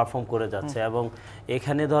অলরেডি পারফর্ম করে যাচ্ছে, এবং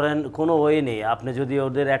এখানে ধরেন কোনো ওয়ে নেই। আপনি যদি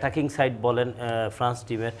ওদের অ্যাটাকিং সাইড বলেন ফ্রান্স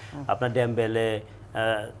টিমের, আপনার ডেমবেলে,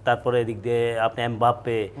 তারপরে এদিক দিয়ে আপনি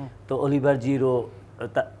এমবাপ্পে, তো অলিভার জিরু,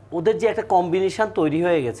 ওদের যে একটা কম্বিনেশন তৈরি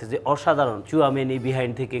হয়ে গেছে যে অসাধারণ। চুয়ামেনি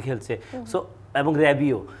বিহাইন্ড থেকে খেলছে, সো এবং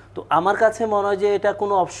র্যাবিও। তো আমার কাছে মনে হয় যে এটা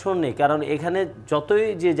কোনো অপশন নেই, কারণ এখানে যতই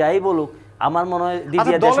যে যাই বলুক, আমার মনে হয়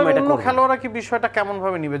খেলোয়াড়রা কি বিষয়টা কেমন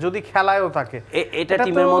ভাবে নিবে যদি খেলায়ও থাকে? এটা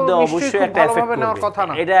টিমের মধ্যে অবশ্যই একটা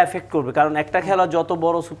এটা এফেক্ট করবে, কারণ একটা খেলা যত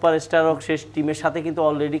বড় সুপারস্টার হোক, শেষ টিমের সাথে কিন্তু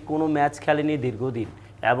অলরেডি কোনো ম্যাচ খেলেনি দীর্ঘদিন,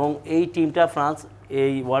 এবং এই টিমটা ফ্রান্স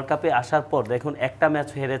এই ওয়ার্ল্ড কাপে আসার পর দেখুন একটা ম্যাচ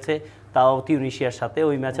হেরেছে, তাও তিউনিশিয়ার সাথে,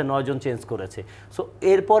 ওই ম্যাচে 9 জন চেঞ্জ করেছে। সো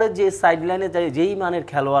এরপরে যে সাইডলাইনে যেই মানের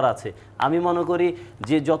খেলোয়াড় আছে, আমি মনে করি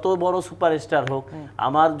যে যত বড় সুপারস্টার হোক,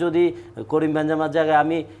 আমার যদি করিম বেনজেমার জায়গায়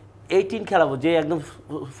আমি 18 খেলাবো, যে একদম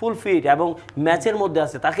ফুল ফিট এবং ম্যাচের মধ্যে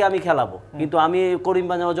আছে, তাকে আমি খেলাবো। কিন্তু আমি করিম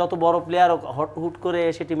বেনজেমা যত বড় প্লেয়ার হুট করে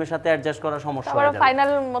এসে টিমের সাথে অ্যাডজাস্ট করা সমস্যা হয়ে যাবে,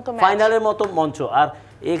 ফাইনালের মতো মঞ্চ। আর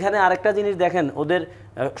এখানে আরেকটা জিনিস দেখেন, ওদের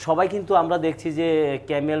সবাই কিন্তু আমরা দেখছি যে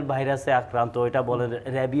ক্যামেল ভাইরাসে আক্রান্ত, এটা বলেন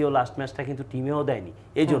র্যাবিও লাস্ট ম্যাচটা কিন্তু টিমেও দেয়নি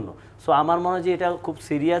এই জন্য। সো আমার মনে হয় যে এটা খুব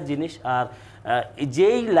সিরিয়াস জিনিস। আর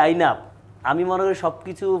যেই লাইন আপ আমি মনে করি সব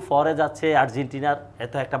কিছু ফরে যাচ্ছে আর্জেন্টিনার,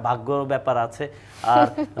 এত একটা ভাগ্য ব্যাপার আছে। আর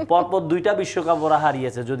পরপর 2টা বিশ্বকাপ ওরা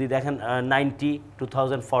হারিয়েছে, যদি দেখেন 90,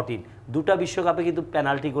 2014 2টা বিশ্বকাপে কিন্তু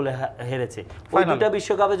পেনাল্টি গোলে হেরেছে। ওই 2টা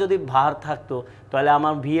বিশ্বকাপে যদি ভার থাকতো, তাহলে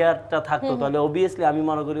আমার ভিআরটা থাকতো, তাহলে অবভিয়াসলি আমি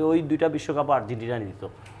মনে করি ওই 2টা বিশ্বকাপ আর্জেন্টিনা নিত।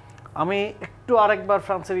 আমি একটু আরেকবার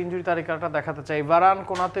ফ্রান্সের ইনজুরি তালিকাটা দেখাতে চাই। ভারান,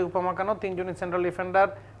 কোনাতে, উপমাকানো, 3 জনই সেন্ট্রাল ডিফেন্ডার,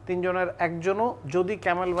 3 জনের একজনও যদি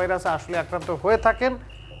ক্যামেল ভাইরাসে আসলে আক্রান্ত হয়ে থাকেন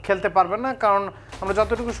খেলতে পারবেন না, কারণ আমরা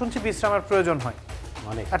যতটুকু শুনছি বিশ্রামের প্রয়োজন হয়,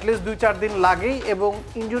 মানে অ্যাটলিস্ট 2-4 দিন লাগেই। এবং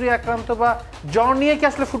ইনজুরি আক্রান্ত বা জ্বর নিয়ে কি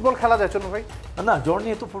আসলে ফুটবল খেলা যায় চনু ভাই? না, জ্বর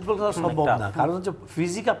নিয়ে তো ফুটবল খেলা সম্ভব না, কারণ হচ্ছে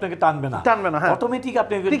ফিজিক আপনাকে টানবে না, হ্যাঁ, অটোমেটিক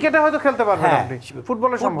আপনি ক্রিকেটে হয়তো খেলতে পারবেন, আপনি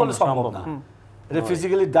ফুটবলে সম্ভব না, এটা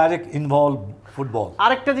ফিজিক্যালি ডাইরেক্ট ইনভলভ ফুটবল।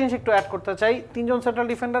 আরেকটা জিনিস একটু অ্যাড করতে চাই, 3 জন সেন্ট্রাল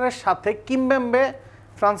ডিফেন্ডারের সাথে কিমবেম্বে,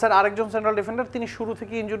 ফ্রান্সের আরেকজন সেন্ট্রাল ডিফেন্ডার, তিনি শুরু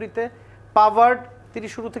থেকে ইনজুরিতে, পাভার্ড তিনি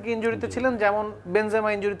শুরু থেকে ইনজুরিতে ছিলেন, যেমন বেনজেমা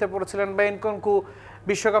ইনজুরিতে পড়েছিলেন, বা এনকনকু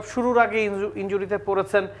বিশ্বকাপ শুরুর আগে ইনজুরিতে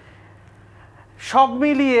পড়েছেন। সব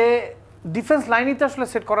মিলিয়ে ডিফেন্স লাইনই তো আসলে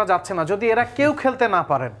সেট করা যাচ্ছে না। যদি এরা কেউ খেলতে না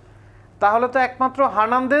পারেন, তাহলে তো একমাত্র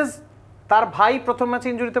হার্নান্দেজ, তার ভাই প্রথম ম্যাচে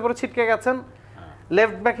ইনজুরিতে পড়ে ছিটকে গেছেন,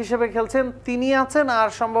 লেফট ব্যাক হিসেবে খেলছেন, তিনি আছেন, আর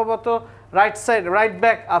সম্ভবত রাইট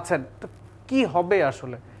ব্যাক আছেন। তো কি হবে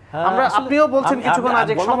আসলে? আমরা আপনিও বলছেন কিছুক্ষণ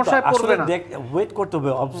আগে সমস্যায় পড়বে না, ওয়েট করতে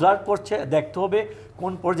হবে, অবজার্ভ করছে, দেখতে হবে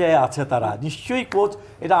কোন পর্যায়ে আছে তারা। নিশ্চয়ই কোচ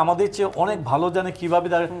এটা আমাদের চেয়ে অনেক ভালো জানে কিভাবে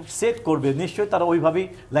তারা সেট করবে, নিশ্চয়ই তারা ওইভাবেই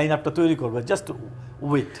লাইন আপটা তৈরি করবে। Just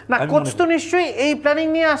wait. না, কোচ তো নিশ্চয়ই এই প্ল্যানিং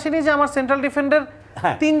নিয়ে আসেনি যে আমার সেন্ট্রাল ডিফেন্ডার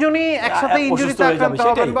 3 জনই একসাথে ইনজুরিতে আক্রান্ত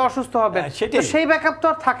হবেন বা অসুস্থ হবেন, তো সেই ব্যাকআপ তো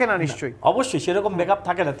আর থাকে না নিশ্চয়ই। অবশ্যই সেরকম ব্যাকআপ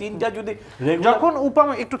থাকে না। 3টা যদি যখন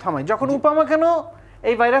উপামা একটু থামাই, যখন উপামা কেন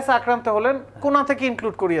এই ভাইরাসে আক্রান্ত হলেন, কোনা থেকে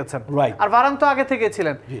ইনক্লুড করিয়েছেন, আর ভারান তো আগে থেকে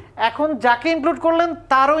ছিলেন, এখন যাকে ইনক্লুড করলেন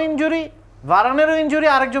তারও ইনজুরি, ভারানেরও ইনজুরি,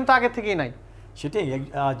 আরেকজন তো আগে থেকেই নাই। সেটাই,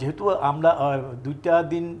 যেহেতু আমরা 2টা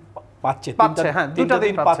দিন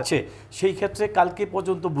পাচ্ছে, সেই ক্ষেত্রে কালকে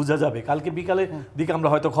পর্যন্ত বোঝা যাবে, কালকে বিকালের দিকে আমরা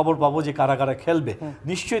হয়তো খবর পাবো যে কারা কারা খেলবে।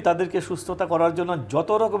 নিশ্চয়ই তাদেরকে সুস্থতা করার জন্য যত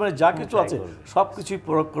রকমের যা কিছু আছে সব কিছুই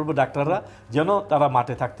প্রয়োগ করবো ডাক্তাররা, যেন তারা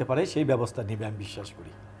মাঠে থাকতে পারে, সেই ব্যবস্থা নেবে আমি বিশ্বাস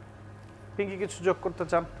করি। পিঙ্কি কিছু যোগ করতে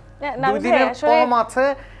চান? 2 দিনের কম আছে,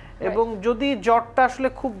 এবং যদি জ্বরটা আসলে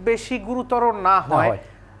খুব বেশি গুরুতর না হয়,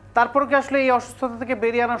 তারপর কি আসলে এই অসুস্থতা থেকে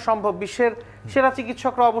বেরিয়ে আনা সম্ভব? বিশ্বের সেরা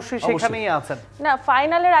চিকিৎসকরা অবশ্যই সেখানেই আছেন। না,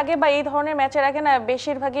 ফাইনালের আগে বা এই ধরনের ম্যাচের আগে না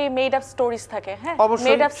বেশিরভাগই মেড আপ স্টোরিজ থাকে। হ্যাঁ,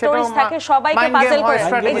 মেড আপ স্টোরিজ থাকে, সবাইকে পাজল করে,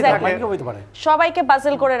 সবাইকে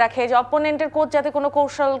পাজল করে রাখে যে অপোনেন্টের কোচ যাতে কোনো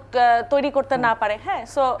কৌশল তৈরি করতে না পারে। হ্যাঁ,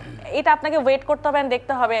 সো এটা আপনাকে ওয়েট করতে হবে,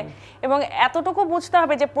 দেখতে হবে, এবং এতটুকু বুঝতে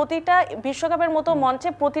হবে যে প্রতিটা বিশ্বকাপের মতো মঞ্চে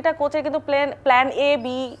প্রতিটা কোচের কিন্তু প্ল্যান এ,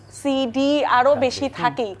 বি, সি, ডি আরো বেশি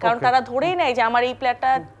থাকেই, কারণ তারা ধরেই নেয় যে আমার এই প্লেয়ারটা,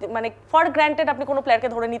 মানে ফর গ্রান্টেড আপনি কোনো প্লেয়ারকে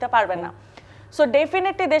ধরে নিতে পারবেন না। সো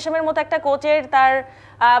ডেফিনেটলি দেশমের মতো একটা কোচের তার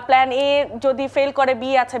প্ল্যান এ যদি ফেল করে,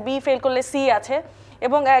 বি আছে, বি ফেল করলে সি আছে।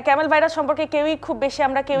 এবং ক্যামেল ভাইরাস সম্পর্কে খুব বেশি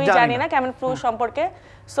আমরা কেউই জানি না, ক্যামেল ফ্লু সম্পর্কে।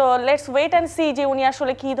 So let's wait and C যে উনি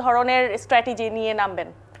আসলে কি ধরনের স্ট্র্যাটেজি নিয়ে নামবেন।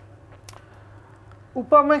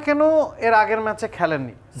 উপামেকানো এর আগের ম্যাচে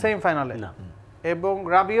খেলেননি সেমিফাইনালে, এবং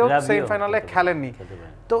রাবিও সেমিফাইনালে খেলেননি,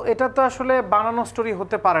 তো এটা তো আসলে বানানো স্টোরি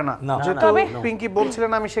হতে পারে না। যেহেতু পিঙ্কি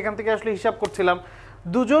বলছিলেন, আমি সেখান থেকে আসলে হিসাব করছিলাম,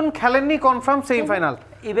 2 জন খেলেননি কনফার্ম সেমিফাইনাল,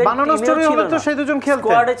 বানানো স্টোরি হলে তো সেই 2 জন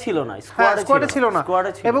খেলতেন, স্কোয়াডে ছিল না।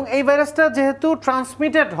 এবং এই ভাইরাসটা যেহেতু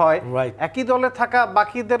ট্রান্সমিটেড হয়, একই দলে থাকা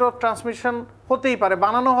বাকিদেরও ট্রান্সমিশন হতেই পারে,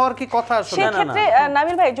 বানানো হওয়ার কি কথা আসলে? সেই ক্ষেত্রে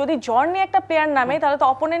নাবিল ভাই, যদি জ্বর নিয়ে একটা প্লেয়ার নামে, তাহলে তো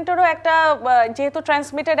অপোনেন্টেরও একটা, যেহেতু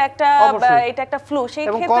ট্রান্সমিটেড একটা, এটা একটা ফ্লু, সেই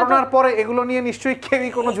ক্ষেত্রে এবং করোনার পরে এগুলো নিয়ে নিশ্চয়ই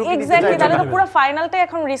কেউই কোনো ঝুঁকি নিতে চায় না। এক্স্যাক্টলি, তাহলে তো পুরো ফাইনালটাই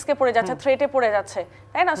এখন রিস্কে পড়ে যাচ্ছে, থ্রেটে পড়ে যাচ্ছে,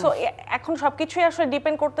 তাই না? সো এখন সবকিছুই আসলে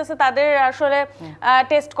ডিপেন্ড করতেছে, তাদের আসলে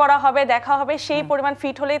টেস্ট করা হবে, দেখা হবে, সেই পরিমাণ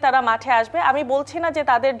ফিট হলেই তারা মাঠে আসবে। আমি বলছি না যে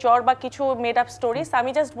তাদের জ্বর বা কিছু মেড আপ স্টোরিজ,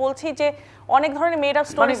 আমি জাস্ট বলছি যে অনেক ধরনের made up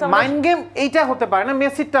stories mind game এইটা হতে পারে না,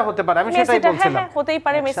 মেসিটা হতে পারে, আমি সেটাই বলছিলাম। হ্যাঁ হতেই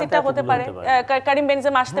পারে, মেসিটা হতে পারে, কারিম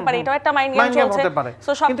বেনজেমা আসতে পারে, এটাও একটা মাইন্ড গেম চলছে।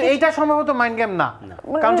 কিন্তু এইটা সম্ভবত মাইন্ড গেম না,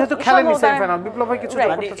 কারণ যেহেতু খেলেনি সেমিফাইনাল। বিপ্লব ভাই কিছু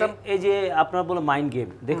করতে চান? এই যে আপনারা বলে মাইন্ড গেম,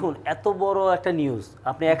 দেখুন এত বড় একটা নিউজ,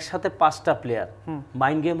 আপনি একসাথে 5টা প্লেয়ার,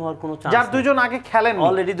 মাইন্ড গেম হওয়ার কোনো চান্স নেই। যার দুইজন আগে খেলেন,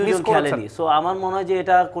 অলরেডি দুইজন খেলেনি। সো আমার মনে হয় যে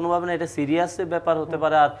এটা কোনোভাবে না, এটা সিরিয়াস ব্যাপার হতে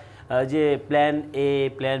পারে। আর যে প্ল্যান এ,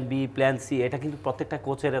 প্ল্যান বি, প্ল্যান সি, এটা কিন্তু প্রত্যেকটা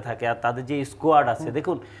কোচের থাকে। আর তাদের যে স্কোয়াড আছে,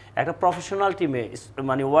 দেখুন একটা প্রফেশনাল টিমে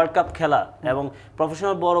মানে ওয়ার্ল্ড কাপ খেলা এবং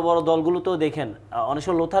প্রফেশনাল বড় বড় দলগুলোতেও দেখেন অনেক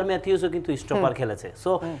সময় লোথার ম্যাথিউসও কিন্তু স্টপার খেলেছে।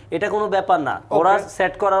 সো এটা কোনো ব্যাপার না, ওরা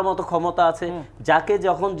সেট করার মতো ক্ষমতা আছে। যাকে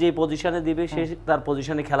যখন যে পজিশনে দিবে সে তার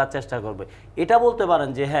পজিশনে খেলার চেষ্টা করবে। এটা বলতে পারেন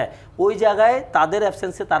যে হ্যাঁ, ওই জায়গায় তাদের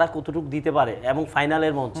অ্যাবসেন্সে তারা কতটুকু দিতে পারে এবং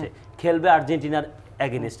ফাইনালের মঞ্চে খেলবে আর্জেন্টিনার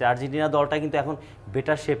এগেইনস্টে। আর্জেন্টিনা দলটা কিন্তু এখন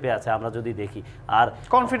বেটার শেপে আছে আমরা যদি দেখি। আর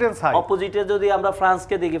কনফিডেন্স হাই। অপোজিটে যদি আমরা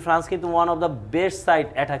ফ্রান্সকে দেখি, ফ্রান্স কিন্তু one of the best side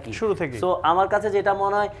attacking শুরু থেকে। সো আমার কাছে যেটা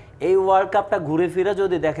মনে হয়, এই ওয়ার্ল্ড কাপটা ঘুরে ফিরে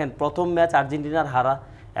যদি দেখেন, প্রথম ম্যাচ আর্জেন্টিনার হারা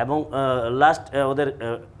এবং লাস্ট ওদের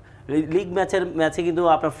লিগ ম্যাচে কিন্তু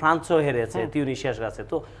আপনার ফ্রান্সও হেরেছে তিউনিশিয়ার কাছে।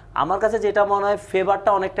 তো আমার কাছে যেটা মনে হয়, ফেভারটা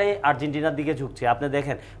অনেকটাই আর্জেন্টিনার দিকে ঝুঁকছে। আপনি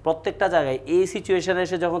দেখেন প্রত্যেকটা জায়গায় এই সিচুয়েশনে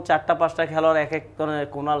এসে যখন 4টা-5টা খেলোয়াড় এক এক ধরনের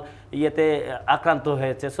কোনাল ইয়েতে আক্রান্ত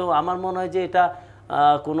হয়েছে। সো আমার মনে হয় যে এটা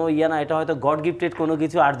কোনো না, এটা হয়তো গড গিফটেড কোনো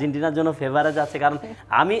কিছু আর্জেন্টিনার জন্য ফেভারে যাচ্ছে। কারণ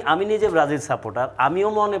আমি নিজে ব্রাজিল সাপোর্টার, আমিও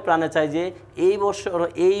মনে প্রাণে চাই যে এই বছর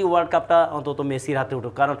এই ওয়ার্ল্ড কাপটা অন্তত মেসির হাতে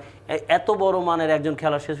উঠুক। কারণ এত বড় মানের একজন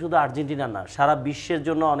খেলোয়াড়, সে শুধু আর্জেন্টিনার না, সারা বিশ্বের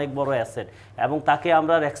জন্য অনেক বড় অ্যাসেট এবং তাকে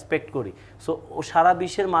আমরা রেসপেক্ট করি। সো সারা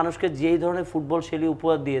বিশ্বের মানুষকে যেই ধরনের ফুটবল শৈলী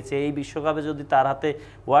উপহার দিয়েছে, এই বিশ্বকাপে যদি তার হাতে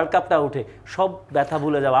ওয়ার্ল্ড কাপটা উঠে, সব ব্যথা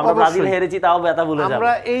ভুলে যাবো। আমরা ব্রাজিল হেরেছি, তাও ব্যথা ভুলে যাবো।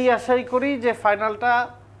 আমরা এই আশাই করি যে ফাইনালটা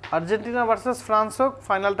আর্জেন্টিনা ভার্সেস ফ্রান্স হোক,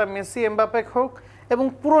 ফাইনালটা মেসি এমবাপ্পে হোক এবং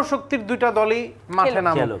পুরো শক্তির দুইটা দলই মাঠে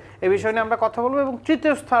নামুক। এই বিষয় নিয়ে আমরা কথা বলবো এবং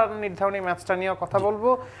তৃতীয় স্থান নির্ধারণী ম্যাচটা নিয়েও কথা বলবো।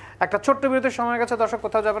 একটা ছোট্ট বিরতির সময় গেছে, দর্শক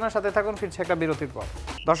কোথাও যাবে না, সাথে থাকুন, ফিরছে একটা বিরতির পর।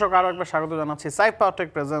 দর্শক আরও একবার স্বাগত জানাচ্ছি সাইফ পাওয়ারটেক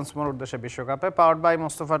প্রেজেন্স মোর উদ্দেশ্যে বিশ্বকাপে, পাওয়ার্ড বাই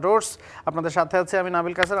মোস্তফা ডোরস। আপনাদের সাথে আছে আমি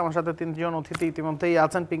নাবিল কাসের, আমার সাথে 3জন অতিথি ইতিমধ্যেই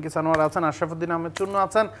আছেন। পিঙ্কি সানোয়ার আছেন, আশরাফুদ্দিন আহমেদ চুন্নু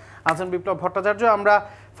আছেন বিপ্লব ভট্টাচার্য। আমরা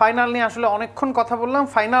ফাইনাল নিয়ে আসলে অনেকক্ষণ কথা বললাম,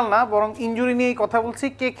 ফাইনাল না বরং ইনজুরি নিয়েই কথা বলছি।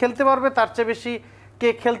 কে খেলতে পারবে, তার চেয়ে বেশি কে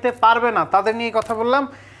খেলতে পারবে না, তাদের নিয়েই কথা বললাম।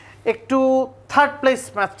 একটু থার্ড প্লেস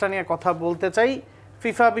ম্যাচটা নিয়ে কথা বলতে চাই।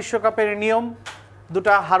 ফিফা বিশ্বকাপের নিয়ম,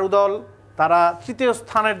 দুটা হারু দল তারা তৃতীয়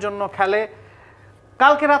স্থানের জন্য খেলে।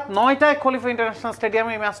 কালকে রাত 9টায় খলিফা ইন্টারন্যাশনাল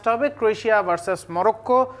স্টেডিয়ামে এই ম্যাচটা হবে, ক্রোয়েশিয়া ভার্সেস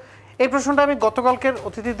মরক্কো। এই প্রশ্নটা আমি গতকালকের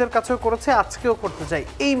অতিথিদের কাছেও করেছি, আজকেও করতে চাই।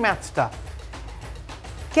 এই ম্যাচটা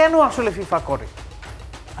কেন আসলে ফিফা করে?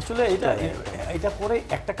 আসলে এটা করে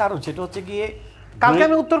একটা কারণ, সেটা হচ্ছে গিয়ে কালকে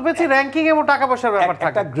আমি উত্তর পেয়েছি র্যাঙ্কিং এবং টাকা পয়সার ব্যাপার থাকে,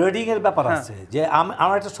 একটা গ্রেডিং এর ব্যাপার আছে, যে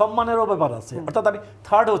আমার একটা সম্মানেরও ব্যাপার আছে। অর্থাৎ আমি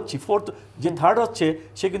থার্ড হচ্ছি, ফোর্থ যে থার্ড হচ্ছে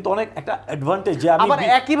সে কিন্তু অনেক একটা অ্যাডভান্টেজ। যে আমি আবার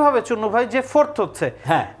একই ভাবে চুন্নু ভাই যে ফোর্থ হচ্ছে,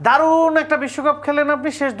 হ্যাঁ দারুণ একটা বিশ্বকাপ খেলেন আপনি,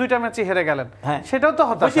 শেষ দুইটা ম্যাচে হেরে গেলেন, হ্যাঁ সেটাও তো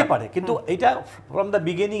হতে পারে। কিন্তু এটা ফ্রম দ্য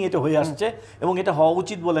বিগিনিং এটা হয়ে আসছে এবং এটা হওয়া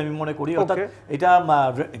উচিত বলে আমি মনে করি। অর্থাৎ এটা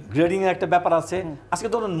গ্রেডিং এর একটা ব্যাপার আছে। আজকে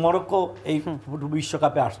ধরুন মরক্কো এই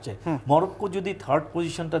বিশ্বকাপে আসছে, মরক্কো যদি থার্ড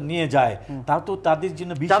পজিশনটা নিয়ে যায়, তাও তো তাদের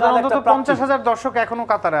জন্য বিশাল একটা 50,000 দর্শক এখনো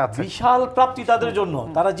কাতারে আছে, বিশাল প্রাপ্তি তাদের জন্য।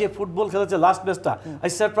 তারা যে ফুটবল খেলেছে লাস্ট ম্যাচটা,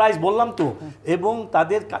 আমি সারপ্রাইজ বললাম তো, এবং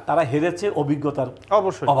তারা হেরেছে অভিজ্ঞতার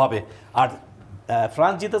অভাবে, আর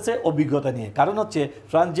ফ্রান্স জিতেছে অভিজ্ঞতা নিয়ে। কারণ হচ্ছে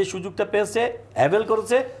ফ্রান্স যে সুযোগটা পেয়েছে অ্যাভেল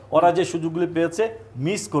করেছে, ওরা যে সুযোগগুলি পেয়েছে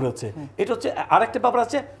মিস করেছে। এটা হচ্ছে আরেকটা ব্যাপার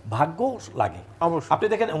আছে, ভাগ্য লাগে। আপনি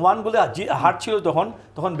দেখেন ওয়ান গোলে হার ছিল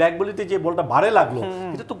তখন ব্যাক বলিতে যে বলটা বারে লাগলো,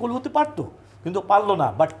 এটা তো গোল হতে পারতো কিন্তু পারলো না।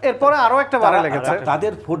 বাট এরপরে আরো একটা বারে লেগেছে।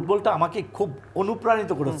 তাদের ফুটবলটা আমাকে খুব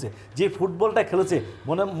অনুপ্রাণিত করেছে, যে ফুটবলটা খেলেছে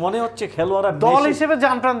মনে হচ্ছে খেলোয়াড়রা দল হিসেবে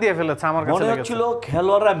জান প্রাণ দিয়ে ফেলেছে। আমার কাছে মনে হচ্ছিল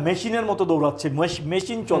খেলোয়াড়রা মেশিনের মতো দৌড়াচ্ছে,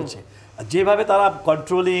 মেশিন চলছে। যেভাবে তারা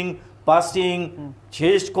কন্ট্রোলিং, পাসিং,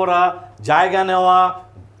 শেষ করা, জায়গা নেওয়া,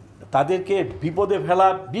 তাদেরকে বিপদে ফেলা,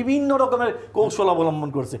 বিভিন্ন রকমের কৌশল অবলম্বন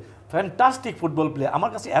করছে। Fantastic football play.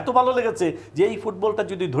 আমার কাছে এত ভালো লেগেছে যে এই ফুটবলটা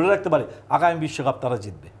যদি ধরে রাখতে পারে, আগামী বিশ্বকাপ তারা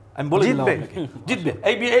জিতবে। আমি বলে জিতবে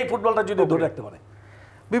এই ফুটবলটা যদি ধরে রাখতে পারে।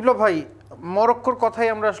 বিপ্লব ভাই, মরক্কোর কথাই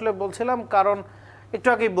আমরা আসলে বলছিলাম, কারণ একটু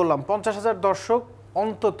আগেই বললাম 50,000 দর্শক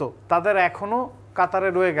অন্তত তাদের এখনো কাতারে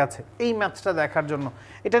রয়ে গেছে এই ম্যাচটা দেখার জন্য।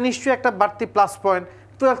 এটা নিশ্চয়ই একটা বাড়তি প্লাস পয়েন্ট,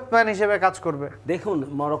 12th ম্যান হিসেবে কাজ করবে। দেখুন,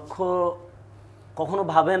 মরক্কো কখনো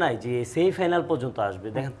ভাবে নাই যে সেমিফাইনাল পর্যন্ত আসবে।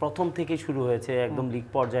 দেখেন প্রথম থেকে শুরু হয়েছে, একদম লিগ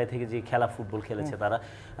পর্যায়ে থেকে যে খেলা ফুটবল খেলেছে তারা,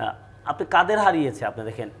 আপনি কাদের হারিয়েছে আপনি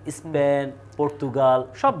দেখেন, স্পেন, পর্তুগাল,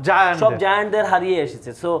 সব জায়ান্টদের হারিয়ে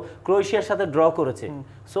এসেছে। সো ক্রোয়েশিয়ার সাথে ড্র করেছে।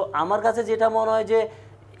 সো আমার কাছে যেটা মনে হয় যে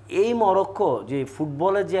এই মরক্কো যে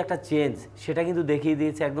ফুটবলের যে একটা চেঞ্জ সেটা কিন্তু দেখিয়ে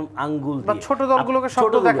দিয়েছে একদম আঙ্গুল দিয়ে। ছোট দলগুলোকে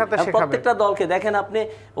শক্ত দেখাতে শেখাবে, প্রত্যেকটা দলকে দেখেন আপনি,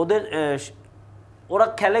 ওদের ওরা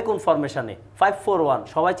খেলে কোন ফরমেশনে, 5-4-1,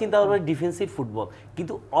 সবাই চিন্তা করবে ডিফেন্সিভ ফুটবল,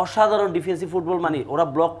 কিন্তু অসাধারণ ডিফেন্সিভ ফুটবল। মানে ওরা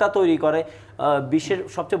ব্লকটা তৈরি করে, বিশ্বের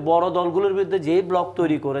সবচেয়ে বড় দলগুলোর বিরুদ্ধে যেই ব্লক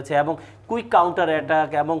তৈরি করেছে, এবং কুইক কাউন্টার অ্যাটাক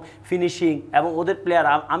এবং ফিনিশিং, এবং ওদের প্লেয়ার,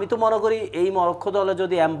 আমি তো মনে করি এই মরক্কো দলে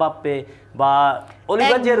যদি এমবাপ্পে বা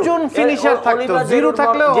অলিভার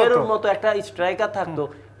জেরুর মতো একটা স্ট্রাইকার থাকতো,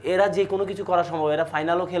 এরা যে কোনো কিছু করা সম্ভব। এরা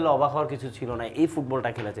ফাইনালও খেললে অবাক হওয়ার কিছু ছিল না, এই ফুটবলটা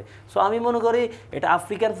খেলেছে। সো আমি মনে করি এটা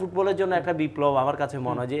আফ্রিকান ফুটবলের জন্য একটা বিপ্লব। আমার কাছে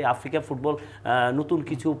মনে হয় যে আফ্রিকার ফুটবল নতুন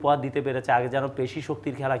কিছু উপহার দিতে পেরেছে। আগে যেন পেশি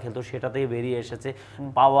শক্তির খেলা খেলতো, সেটা থেকে বেরিয়ে এসেছে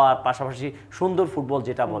পাওয়ার পাশাপাশি সুন্দর ফুটবল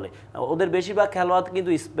যেটা বলে। ওদের বেশিরভাগ খেলোয়াড়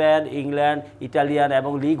কিন্তু স্পেন, ইংল্যান্ড, ইটালিয়ান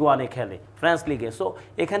এবং লিগ ওয়ানে খেলে, ফ্রান্স লিগে। সো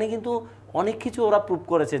এখানে কিন্তু অনেক কিছু ওরা প্রুভ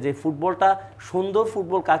করেছে যে ফুটবলটা, সুন্দর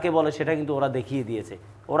ফুটবল কাকে বলে সেটা কিন্তু ওরা দেখিয়ে দিয়েছে।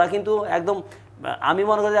 ওরা কিন্তু একদম, আমি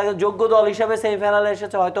মনে করি একদম যোগ্য দল হিসাবে সেমিফাইনালে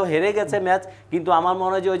এসেছে। হয়তো হেরে গেছে ম্যাচ, কিন্তু আমার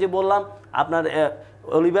মনে হয় যে ওই যে বললাম আপনার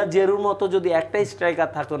অলিভার জেরুর মতো যদি একটাই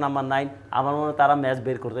স্ট্রাইকার থাকতো নাম্বার 9, আমার মনে হয় তারা ম্যাচ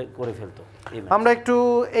বের করে ফেলতো। আমরা একটু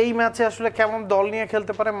এই ম্যাচে আসলে কেমন দল নিয়ে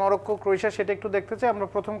খেলতে পারে মরক্কো ক্রোয়েশিয়া সেটা একটু দেখতে চাই। আমরা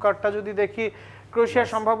প্রথম কার্ডটা যদি দেখি,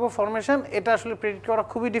 ক্রোয়েশিয়ার সম্ভাব্য ফরমেশন, এটা আসলে প্রেডিক্ট করা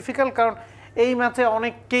খুবই ডিফিকাল্ট, কারণ এই ম্যাচে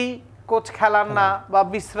অনেককেই কোচ খেলান না বা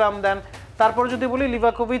বিশ্রাম দেন। তারপর যদি বলি,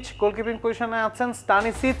 লিভাকোভিচ গোলকিপিং পজিশনে আছেন,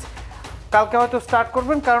 স্টানিসিচ কালকে হয়তো স্টার্ট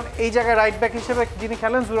করবেন, কারণ এই জায়গায় রাইট ব্যাক হিসেবে যিনি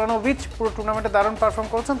খেলেন জুরানোভিচ পুরো টুর্নামেন্টে দারুণ পারফর্ম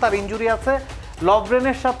করেছেন, তার ইনজুরি আছে।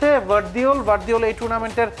 লভরেনের সাথে ভার্দিওল এই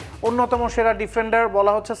টুর্নামেন্টের অন্যতম সেরা ডিফেন্ডার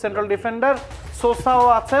বলা হচ্ছে, সেন্ট্রাল ডিফেন্ডার। সোসাও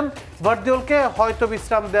আছেন। ভার্দিওলকে হয়তো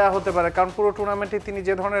বিশ্রাম দেওয়া হতে পারে, কারণ পুরো টুর্নামেন্টে তিনি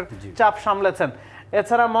যে ধরনের চাপ সামলেছেন।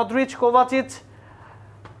 এছাড়া মদ্রিচ, কোভাচিচ,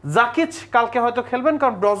 জাকিচ কালকে হয়তো খেলবেন,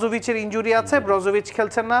 কারণ ব্রজোভিচের ইনজুরি আছে, ব্রজোভিচ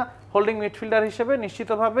খেলছেন না হোল্ডিং মিডফিল্ডার হিসেবে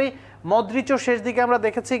নিশ্চিতভাবেই। মদ্রিচও শেষ দিকে আমরা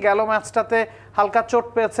দেখেছি গেল ম্যাচটাতে হালকা চোট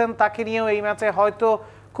পেয়েছেন, তাকে নিয়েও এই ম্যাচে হয়তো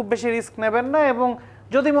খুব বেশি রিস্ক নেবেন না, এবং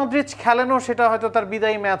যদি মদ্রিচ খেলেনও সেটা হয়তো তার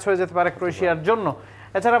বিদায়ী ম্যাচ হয়ে যেতে পারে ক্রোয়েশিয়ার জন্য।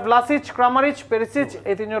 এছাড়া ভ্লাসিচ, ক্রামারিচ, পেরিসিচ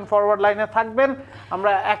এই তিনজন ফরওয়ার্ড লাইনে থাকবেন।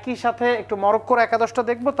 আমরা একই সাথে একটু মরক্কোর একাদশটা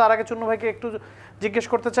দেখব। তার আগে চুন্নু ভাইকে একটু জিজ্ঞেস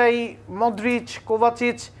করতে চাই, মদ্রিচ,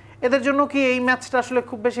 কোভাচিচ এদের জন্য কি এই ম্যাচটা আসলে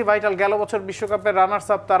খুব বেশি ভাইটাল? গেল বছর বিশ্বকাপের রানার্স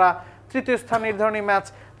আপ তারা, তৃতীয় স্থান নির্ধারণী ম্যাচ,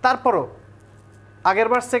 তারপরও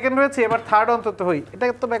আগেরবার সেকেন্ড হয়েছে, এবার থার্ড অন্তত হই, এটা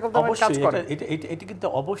তো ব্যাক অফ দ্য ম্যাচ কাজ করে। এটা কিন্তু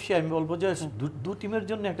অবশ্যই আমি বলবো যে দু টিমের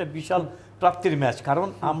জন্য একটা বিশাল প্রাপ্তির ম্যাচ, কারণ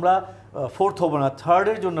আমরা ফোর্থ হব না,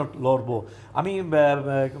 থার্ডের জন্য লড়বো। আমি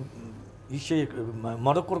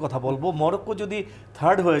মরক্কোর কথা বলবো, মরক্কো যদি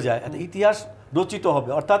থার্ড হয়ে যায় ইতিহাস রচিত হবে,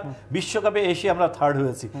 অর্থাৎ বিশ্বকাপে এসে আমরা থার্ড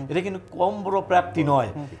হয়েছি, এটা কিন্তু কম বড় প্রাপ্তি নয়,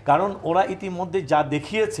 কারণ ওরা ইতিমধ্যে যা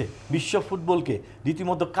দেখিয়েছে বিশ্ব ফুটবলকে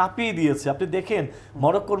রীতিমতো কাঁপিয়ে দিয়েছে। আপনি দেখেন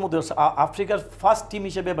মরক্কোর মধ্যে আফ্রিকার ফার্স্ট টিম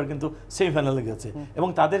হিসেবে এবার কিন্তু সেমিফাইনালে গেছে, এবং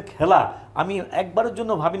তাদের খেলা আমি একবারের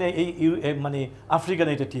জন্য ভাবি না এই মানে আফ্রিকান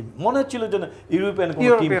এটা টিম, মনে হচ্ছিল যেন ইউরোপিয়ান কোনো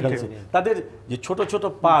টিম খেলছে। তাদের যে ছোট ছোট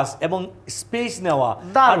পাস এবং স্পেস নেওয়া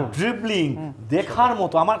আর ড্রিবলিং দেখার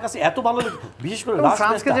মতো আমার কাছে এত ভালো লাগে, বিশেষ করে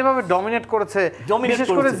ফ্রান্সকে যেভাবে ডমিনেট করেছে, বিশেষ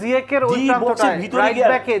করে জিএকের ওই প্রান্তটায় রাইট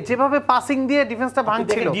ব্যাকে যেভাবে পাসিং দিয়ে ডিফেন্সটা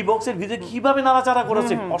ভাঙছিল, ডি বক্সের ভিতরে কিভাবে নাড়াচাড়া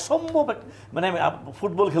করেছে, অসম্ভব মানে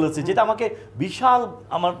ফুটবল খেলেছে, যেটা আমাকে বিশাল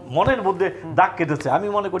আমার মনের মধ্যে দাগ কেটেছে। আমি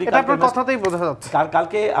মনে করি এটা আপনার কথাতেই বোঝা যাচ্ছে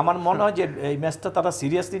কালকে আমার মনে হয় যে এই ম্যাচটা তারা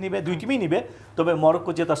সিরিয়াসলি নিবে, দুই টিমই নিবে, তবে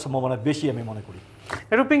মরক্কো জেতার সম্ভাবনা বেশি আমি মনে করি।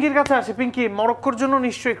 একটু পিঙ্কির কাছে আসি। পিঙ্কি, মরক্কোর জন্য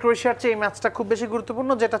নিশ্চয়ই ক্রোয়েশিয়ার চেয়ে এই ম্যাচটা খুব বেশি গুরুত্বপূর্ণ,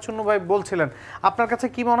 যেটা চুন্নু ভাই বলছিলেন। আপনার কাছে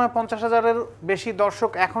কি মনে হয় 50,000-এর বেশি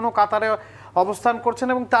দর্শক এখনো কাতারে অবস্থান করছেন,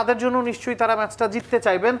 এবং তাদের জন্য নিশ্চয়ই তারা ম্যাচটা জিততে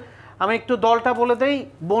চাইবেন। আমি একটু দলটা বলে দেই।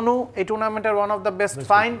 বনু এই টুর্নামেন্টের one of the best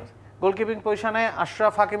fine, গোলকিপিং পজিশনে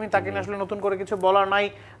আশরাফ হাকিমি, তাকে আসলে নতুন করে কিছু বলার নাই,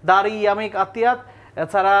 দারি, ইয়ামিক, আতিয়াত।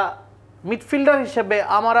 এছাড়া মিডফিল্ডার হিসেবে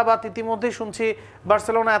আমারাবাত ইতিমধ্যেই শুনছি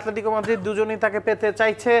বার্সেলোনা, অ্যাটলেটিকো মাদ্রিদ দুজনই তাকে পেতে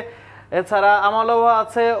চাইছে। এছাড়া আমালোয়া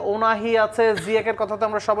আছে, ওনাহি আছে, জিয়াকের কথা তো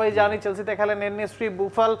আমরা সবাই জানি, চেলসিতে খেলেন, এননেসরি,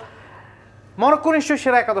 বুফাল। মরক্কো নিশ্চয়ই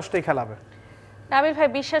সেরা একাদশটাই খেলাবে। নাবিল ভাই,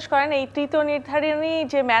 বিশ্বাস করেন এই তৃতীয় নির্ধারণী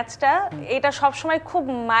যে ম্যাচটা, এটা সব সময় খুব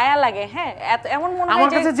মায়া লাগে। হ্যাঁ, এমন মনে হয়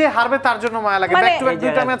আমার কাছে যে হারবে তার জন্য মায়া লাগে, ব্যাক টু ব্যাক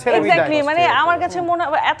দুটো ম্যাচ হেরে বিদায়। এক্স্যাক্টলি, মানে আমার কাছে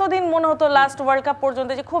এতদিন মনে হতো লাস্ট ওয়ার্ল্ড কাপ পর্যন্ত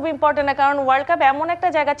যে খুব ইম্পর্টেন্ট না, কারণ ওয়ার্ল্ড কাপ এমন একটা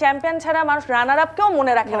জায়গা, চ্যাম্পিয়ন ছাড়া মানুষ রানার আপকেও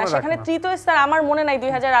মনে রাখে না। সেখানে তৃতীয় স্থান আমার মনে নাই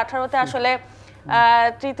 2018-তে আসলে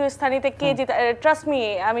তৃতীয় স্থানীতে কে জিতে, ট্রাস্ট মি,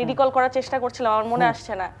 আমি রিকল করার চেষ্টা করছিলাম, আমার মনে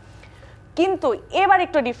আসছে না। কিন্তু এবার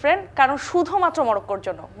একটু ডিফারেন্ট, কারণ শুধুমাত্র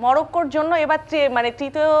মরক্কোর জন্য এবার মানে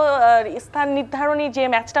তৃতীয় স্থান নির্ধারণী যে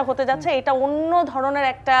ম্যাচটা হতে যাচ্ছে এটা অন্য ধরনের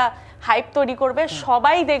একটা হাইপ তৈরি করবে,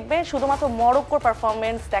 সবাই দেখবে শুধুমাত্র মরক্কোর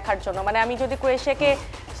পারফরমেন্স দেখার জন্য। মানে আমি যদি ক্রোয়েশিয়াকে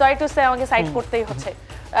সরি টু সে আমাকে সাইড করতেই হচ্ছে,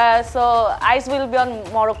 so ice will be on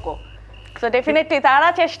Morocco. So definitely তারা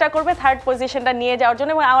চেষ্টা করবে থার্ড পজিশনটা নিয়ে যাওয়ার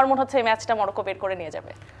জন্য, এবং আমার মনে হচ্ছে এই ম্যাচটা মরক্কো বের করে নিয়ে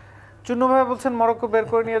যাবে। চুন্নু ভাই বলছেন মরক্কো বের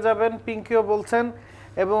করে নিয়ে যাবেন, পিঙ্কিও বলছেন,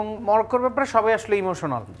 এবং মরক্কোর ব্যাপারে সবাই আসলে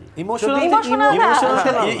ইমোশনাল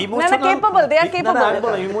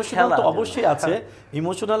তো অবশ্যই আছে।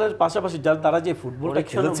 ইমোশনালের পাশাপাশি তারা যে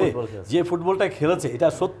ফুটবলটা খেলেছে এটা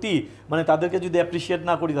সত্যি মানে তাদেরকে যদি অ্যাপ্রিশিয়েট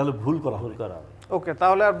না করি তাহলে ভুল করা। ওকে,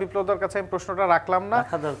 তাহলে আর বিপ্লবদার কাছে আমি প্রশ্নটা রাখলাম না,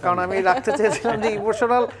 কারণ আমি রাখতে চেয়েছিলাম যে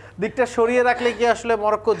ইমোশনাল দিকটা সরিয়ে রাখলে কি আসলে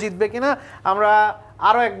মরক্কো জিতবে কিনা। আমরা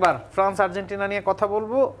আরও একবার ফ্রান্স আর্জেন্টিনা নিয়ে কথা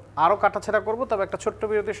বলবো, আরও কাটাছেড়া করবো, তবে একটা ছোট্ট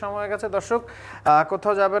বিরতির সময় হয়ে গেছে। দর্শক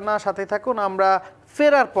কোথাও যাবেন না, সাথেই থাকুন। আমরা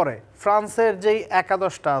ফেরার পরে ফ্রান্সের যেই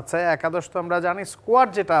একাদশটা আছে, একাদশ তো আমরা জানি স্কোয়াড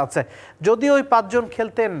যেটা আছে, যদি ওই 5 জন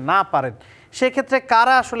খেলতে না পারেন সেক্ষেত্রে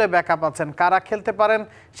কারা আসলে ব্যাকআপ আছেন, কারা খেলতে পারেন,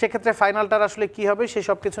 সেক্ষেত্রে ফাইনালটার আসলে কি হবে সেই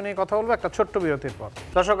সব কিছু নিয়ে কথা বলবো একটা ছোট্ট বিরতির পর।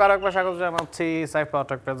 দর্শক আরও একবার স্বাগত জানাচ্ছি সাইফ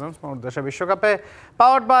পাওয়ারটেক প্রেজেন্স দেশে বিশ্বকাপে,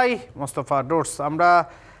 পাওয়ার্ড বাই মোস্তফা ডোরস। আমরা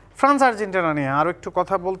ফ্রান্স আর্জেন্টিনা নিয়ে আরও একটু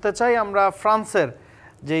কথা বলতে চাই। আমরা ফ্রান্সের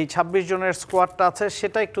যেই 26 জনের স্কোয়াডটা আছে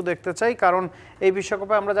সেটা একটু দেখতে চাই, কারণ এই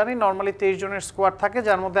বিশ্বকাপে আমরা জানি নর্মালি 23 জনের স্কোয়াড থাকে,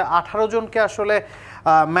 যার মধ্যে 18 জনকে আসলে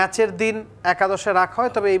ম্যাচের দিন একাদশে রাখা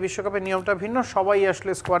হয়। তবে এই বিশ্বকাপে নিয়মটা ভিন্ন, সবাই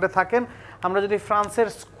আসলে স্কোয়াডে থাকেন। আমরা যদি ফ্রান্সের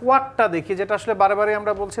স্কোয়াডটা দেখি, যেটা আসলে বারে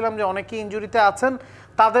আমরা বলছিলাম যে অনেকেই ইনজুরিতে আছেন,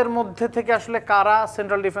 তাদের মধ্যে থেকে আসলে কারা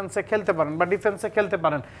সেন্ট্রাল ডিফেন্সে খেলতে পারেন বা ডিফেন্সে খেলতে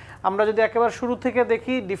পারেন। আমরা যদি একেবারে শুরু থেকে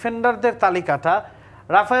দেখি ডিফেন্ডারদের তালিকাটা,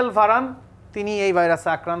 রাফায়েল ভারান তিনি এই ভাইরাসে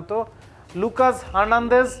আক্রান্ত, লুকাস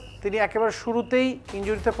হার্নান্দেজ তিনি একেবারে শুরুতেই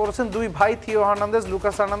ইনজুরিতে পড়েছেন, 2 ভাই থিও হার্নান্দেজ,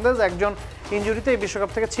 লুকাস হার্নান্দেজ একজন ইনজুরিতে এই বিশ্বকাপ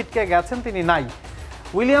থেকে ছিটকে গেছেন, তিনি নাই।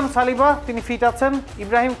 উইলিয়াম সালিবা তিনি ফিট আছেন,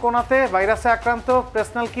 ইব্রাহিম কোনাতে ভাইরাসে আক্রান্ত,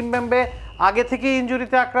 প্রেসনাল কিমবেম্বে আগে থেকেই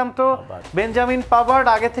ইনজুরিতে আক্রান্ত, বেঞ্জামিন পাভার্ড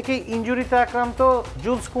আগে থেকেই ইনজুরিতে আক্রান্ত,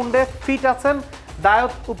 জুলস কুন্ডে ফিট আছেন,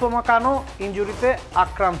 দায়ত উপমাকানো ইনজুরিতে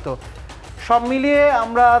আক্রান্ত। সব মিলিয়ে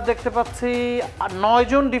আমরা দেখতে পাচ্ছি 9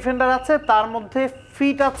 জন ডিফেন্ডার আছে, তার মধ্যে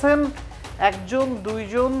ফিট আছেন 1 জন 2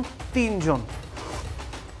 জন 3 জন।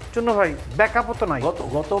 চুন্নু ভাই ব্যাকআপও তো নাই।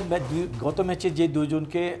 গত ম্যাচে যে 2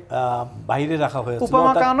 জনকে বাইরে রাখা হয়েছিল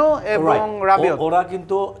উপমাকানো এবং রাবিয়ত, ওরা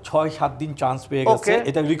কিন্তু 6-7 দিন চান্স পেয়ে গেছে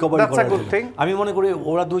এটা রিকভারি করার জন্য। আমি মনে করি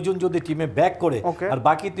ওরা 2 জন যদি টিমে ব্যাক করে আর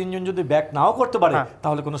বাকি 3 জন যদি ব্যাক নাও করতে পারে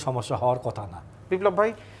তাহলে কোনো সমস্যা হওয়ার কথা না। বিপ্লব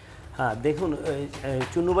ভাই হ্যাঁ দেখুন,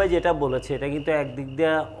 চুন্নু ভাই যেটা বলেছে এটা কিন্তু একদিক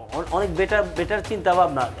দিয়ে অনেক বেটার চিন্তা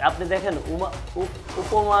ভাবনা। আপনি দেখেন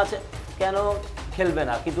উপমা কেন খেলবে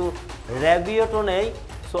না, কিন্তু র্যাবিওটো নেই।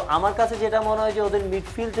 সো আমার কাছে যেটা মনে হয় যে ওদের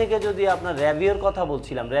মিডফিল্ড থেকে, যদি আপনার র্যাবিওর কথা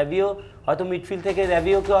বলছিলাম, র্যাবিও হয়তো মিডফিল্ড থেকে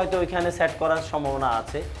র্যাবিওকে হয়তো ওইখানে সেট করার সম্ভাবনা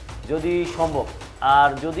আছে যদি সম্ভব। আর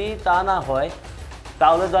যদি তা না হয়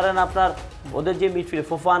তাহলে ধরেন আপনার ওদের যে মিডফিল্ড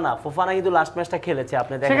ফোফানা কিন্তু লাস্ট ম্যাচটা খেলেছে,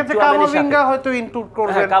 আপনি দেখেন কাবাবিঙ্গা হয়তো ইনক্লুড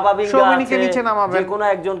করবেন, শোমিনিকে নিচে নামাবেন, যে কোনো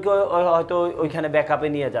একজনকে হয়তো ওইখানে ব্যাকআপে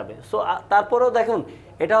নিয়ে যাবে। সো তারপরেও দেখুন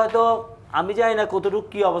এটা হয়তো আমি জানি না কতটুকু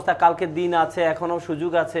কি অবস্থা, কালকের দিন আছে, এখনো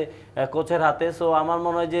সুযোগ আছে কোচের হাতে। সো আমার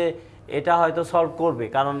মনে হয় যে এটা হয়তো সলভ করবে,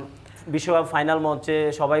 কারণ বিশ্বকাপ ফাইনাল মঞ্চে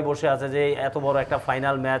সবাই বসে আছে যে এত বড় একটা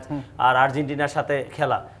ফাইনাল ম্যাচ আর আর্জেন্টিনার সাথে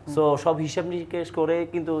খেলা। সো সব হিসাব নিকেশ করে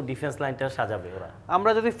কিন্তু ডিফেন্স লাইনটা সাজাবে ওরা।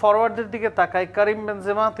 আমরা যদি ফরওয়ার্ডের দিকে তাকাই, কারিম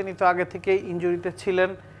বেনজেমা তিনি তো আগে থেকেই ইনজুরিতে ছিলেন,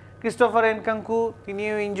 ক্রিস্টোফার এনকাঙ্কু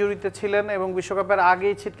তিনিও ইনজুরিতে ছিলেন এবং বিশ্বকাপের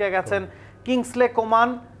আগেই ছিটকে গেছেন, কিংসলে কোমান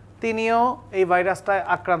তিনিও এই ভাইরাসটায়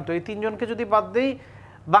আক্রান্ত। এই 3 জনকে যদি বাদ দিই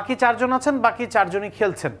বাকি 4 জন আছেন, বাকি 4 জনই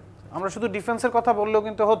খেলছেন। আমরা শুধু ডিফেন্সের কথা বললেও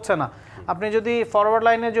কিন্তু হচ্ছে না, আপনি যদি ফরওয়ার্ড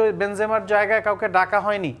লাইনে যে বেনজেমার জায়গায় কাউকে ডাকা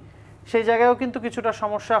হয়নি সেই জায়গায়ও কিন্তু কিছুটা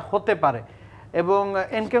সমস্যা হতে পারে। এবং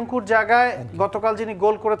এনকেঙ্কুর জায়গায় গতকাল যিনি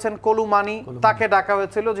গোল করেছেন কলুমানি, তাকে ডাকা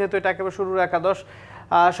হয়েছিল যেহেতু এটা একেবারে শুরুর একাদশ।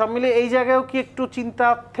 সব মিলিয়ে এই জায়গায়ও কি একটু চিন্তা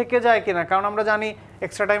থেকে যায় কিনা, কারণ আমরা জানি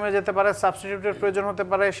এক্সট্রা টাইমে যেতে পারে, সাবস্টিটিউটের প্রয়োজন হতে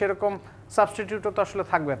পারে, সেরকম সাবস্টিটিউটও তো আসলে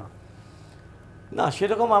থাকবে না। না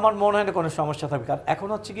সেরকম আমার মনে হয় না কোনো সমস্যা থাকবে, কারণ এখন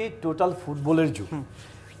হচ্ছে কি টোটাল ফুটবলের যুগ।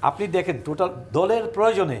 আপনি দেখেন টোটাল দলের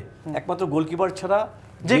প্রয়োজনে একমাত্র গোলকিপার ছাড়া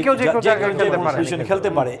যে কেউ খেলতে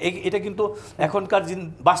পারে, এটা কিন্তু এখনকার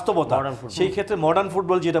বাস্তবতা। সেই ক্ষেত্রে মডার্ন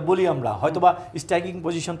ফুটবল যেটা বলি আমরা, হয়তোবা স্ট্রাইকিং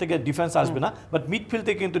পজিশন থেকে ডিফেন্স আসবে না, বাট মিডফিল্ড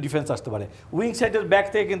থেকে কিন্তু ডিফেন্স আসতে পারে, উইং সাইডের ব্যাক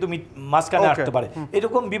থেকে কিন্তু মাঝখানে আসতে পারে,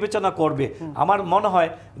 এরকম বিবেচনা করবে। আমার মনে হয়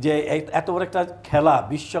যে এত বড় একটা খেলা,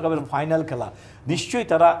 বিশ্বকাপের ফাইনাল খেলা, নিশ্চয়ই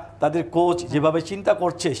তারা তাদের কোচ যেভাবে চিন্তা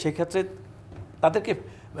করছে সেক্ষেত্রে তাদেরকে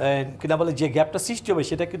কিনা বলে যে গ্যাপটা সৃষ্টি হবে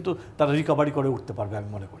সেটা কিন্তু তারা রিকভারি করে উঠতে পারবে আমি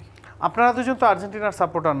মনে করি। আপনারা দুজন তো আর্জেন্টিনার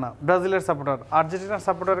সাপোর্টার না, ব্রাজিলের সাপোর্টার। আর্জেন্টিনার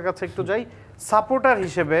সাপোর্টারের কাছে একটু যাই, সাপোর্টার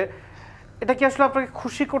হিসেবে এটা কি আসলে আপনাকে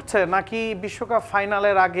খুশি করছে, নাকি বিশ্বকাপ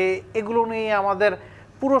ফাইনালের আগে এগুলো নিয়ে আমাদের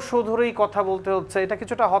পুরো শো ধরেই কথা বলতে হচ্ছে, এটা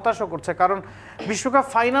কিছুটা হতাশও করছে? কারণ বিশ্বকাপ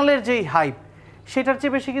ফাইনালের যেই হাইপ, সেটার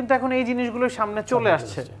চেয়ে বেশি কিন্তু এখন এই জিনিসগুলো সামনে চলে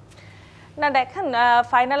আসছে। না দেখেন,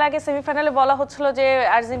 ফাইনাল আগে সেমিফাইনালে বলা হচ্ছিল যে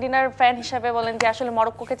আর্জেন্টিনার ফ্যান হিসেবে বলেন যে আসলে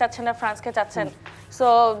মরক্কোকে চাচ্ছেন না ফ্রান্সকে চাচ্ছেন। সো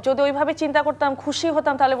যদি ওইভাবে চিন্তা করতাম, খুশি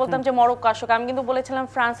হতাম, তাহলে বলতাম যে মরক্কো আসুক। আমি কিন্তু বলেছিলাম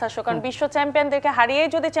ফ্রান্স আসুক, কারণ বিশ্ব চ্যাম্পিয়নদেরকে হারিয়েই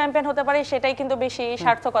যদি চ্যাম্পিয়ন হতে পারে সেটাই কিন্তু বেশি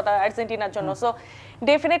সার্থকতা আর্জেন্টিনার জন্য। সো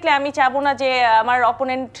ডেফিনেটলি আমি চাবো না যে আমার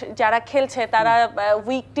অপোনেন্ট যারা খেলছে তারা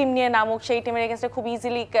উইক টিম নিয়ে নামুক, সেই টিমের এগেন্স্টে খুব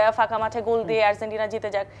ইজিলি ফাঁকা মাঠে গোল দিয়ে আর্জেন্টিনা জিতে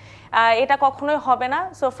যাক, এটা কখনোই হবে না।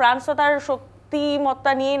 সো ফ্রান্সও তার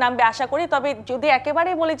মত্তা নিয়ে নামবে আশা করি। তবে যদি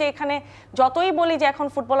একেবারেই বলি যে এখানে যতই বলি যে এখন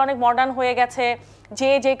ফুটবল অনেক মডার্ন হয়ে গেছে,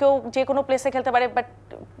 যে কেউ যে কোনো প্লেসে খেলতে পারে, বাট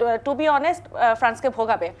টু বি অনেস্ট ফ্রান্সকে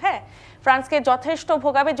ভোগাবে। হ্যাঁ, ফ্রান্সকে যথেষ্ট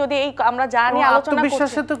ভোগাবে। যদি এই আমরা জানি আলোচনা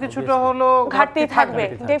করছি তো কিছুটা হলো ঘাটতি থাকবে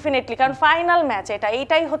ডেফিনেটলি, কারণ ফাইনাল ম্যাচ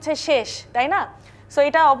এটাই হচ্ছে শেষ, তাই না? সো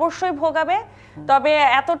এটা অবশ্যই ভোগাবে। তবে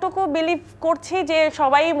এতটুকু বিলিভ করছি যে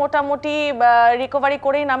সবাই মোটামুটি রিকভারি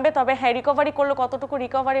করেই নামবে। তবে হ্যাঁ, রিকভারি করলে কতটুকু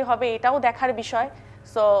রিকভারি হবে এটাও দেখার বিষয়।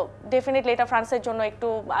 সো ডেফিনেটলি এটা ফ্রান্সের জন্য একটু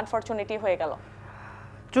আনফরচুনেটি হয়ে গেল।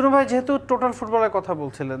 চুনু ভাই, যেহেতু টোটাল ফুটবলের কথা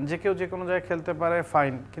বলছিলেন, যে কেউ যে কোনো জায়গায় খেলতে পারে,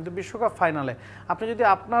 ফাইন, কিন্তু বিশ্বকাপ ফাইনালে আপনি যদি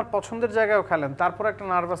আপনার পছন্দের জায়গায়ও খেলেন, তারপর একটা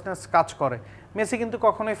নার্ভাসনেস কাজ করে। মেসি কিন্তু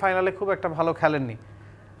কখনোই ফাইনালে খুব একটা ভালো খেলেননি,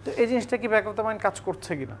 তো এই জিনিসটা কি ব্যাক অফ দ্য মাইন্ড কাজ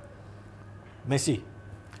করছে কিনা?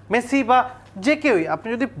 মেসি বা যে কেউই আপনি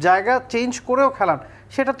যদি জায়গা চেঞ্জ করেও খেলান,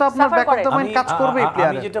 সেটা তো আপনার ব্যাক অফ দ্য মাইন্ড কাজ করবেই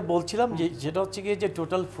প্লেয়ারে। আমি যেটা বলছিলাম যে যেটা হচ্ছে কি, যে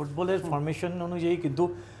টোটাল ফুটবলের ফরমেশন অনুযায়ী কিন্তু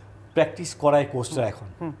প্র্যাকটিস করায় কোচরা।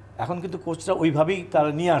 এখন কিন্তু কোচরা ওইভাবেই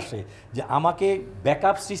তারা নিয়ে আসে যে আমাকে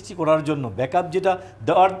ব্যাকআপ সৃষ্টি করার জন্য,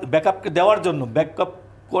 ব্যাকআপকে দেওয়ার জন্য, ব্যাকআপ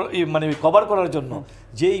মানে কভার করার জন্য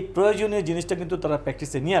যেই প্রয়োজনীয় জিনিসটা কিন্তু তারা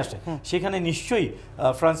প্র্যাকটিসে নিয়ে আসে। সেখানে নিশ্চয়ই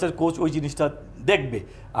ফ্রান্সের কোচ ওই জিনিসটা দেখবে।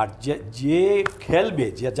 আর যে খেলবে,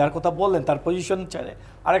 যার কথা বললেন, তার পজিশন ছেড়ে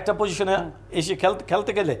আরেকটা পজিশনে এসে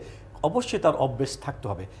খেলতে গেলে অবশ্যই তার অভ্যেস থাকতে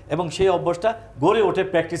হবে, এবং সেই অভ্যাসটা গড়ে ওঠে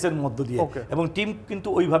প্র্যাকটিসের মধ্য দিয়ে। এবং টিম কিন্তু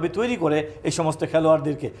ওইভাবে তৈরি করে এই সমস্ত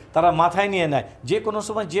খেলোয়াড়দেরকে, তারা মাথায় নিয়ে নেয় যে কোনো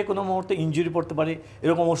সময় যে কোনো মুহূর্তে ইনজুরি পড়তে পারে,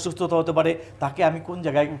 এরকম অসুস্থতা হতে পারে, তাকে আমি কোন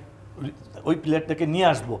জায়গায় ওই প্লেয়ারটাকে নিয়ে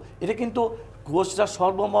আসবো। এটা কিন্তু কোচরা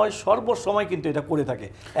সর্বসময় কিন্তু এটা করে থাকে।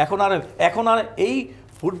 এখন আর এই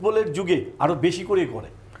ফুটবলের যুগে আরো বেশি করে করে।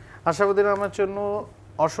 আশাবুদ্দিন আমার জন্য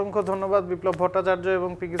অসংখ্য ধন্যবাদ, বিপ্লব ভট্টাচার্য এবং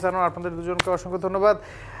পিকিসানো, আপনাদের দুজনকে অসংখ্য ধন্যবাদ।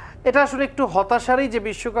 এটা আসলে একটু হতাশারই যে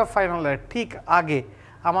বিশ্বকাপ ফাইনালের ঠিক আগে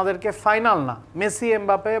আমাদেরকে ফাইনাল না মেসি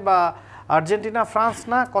এমবাপে বা আর্জেন্টিনা ফ্রান্স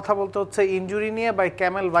না, কথা বলতে হচ্ছে ইনজুরি নিয়ে বা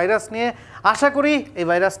ক্যামেল ভাইরাস নিয়ে। আশা করি এই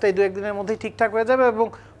ভাইরাসটা এই 2-1 দিনের মধ্যেই ঠিকঠাক হয়ে যাবে এবং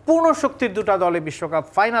পূর্ণ শক্তির দুটা দলে বিশ্বকাপ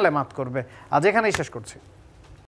ফাইনালে মাত করবে। আজ এখানেই শেষ করছি।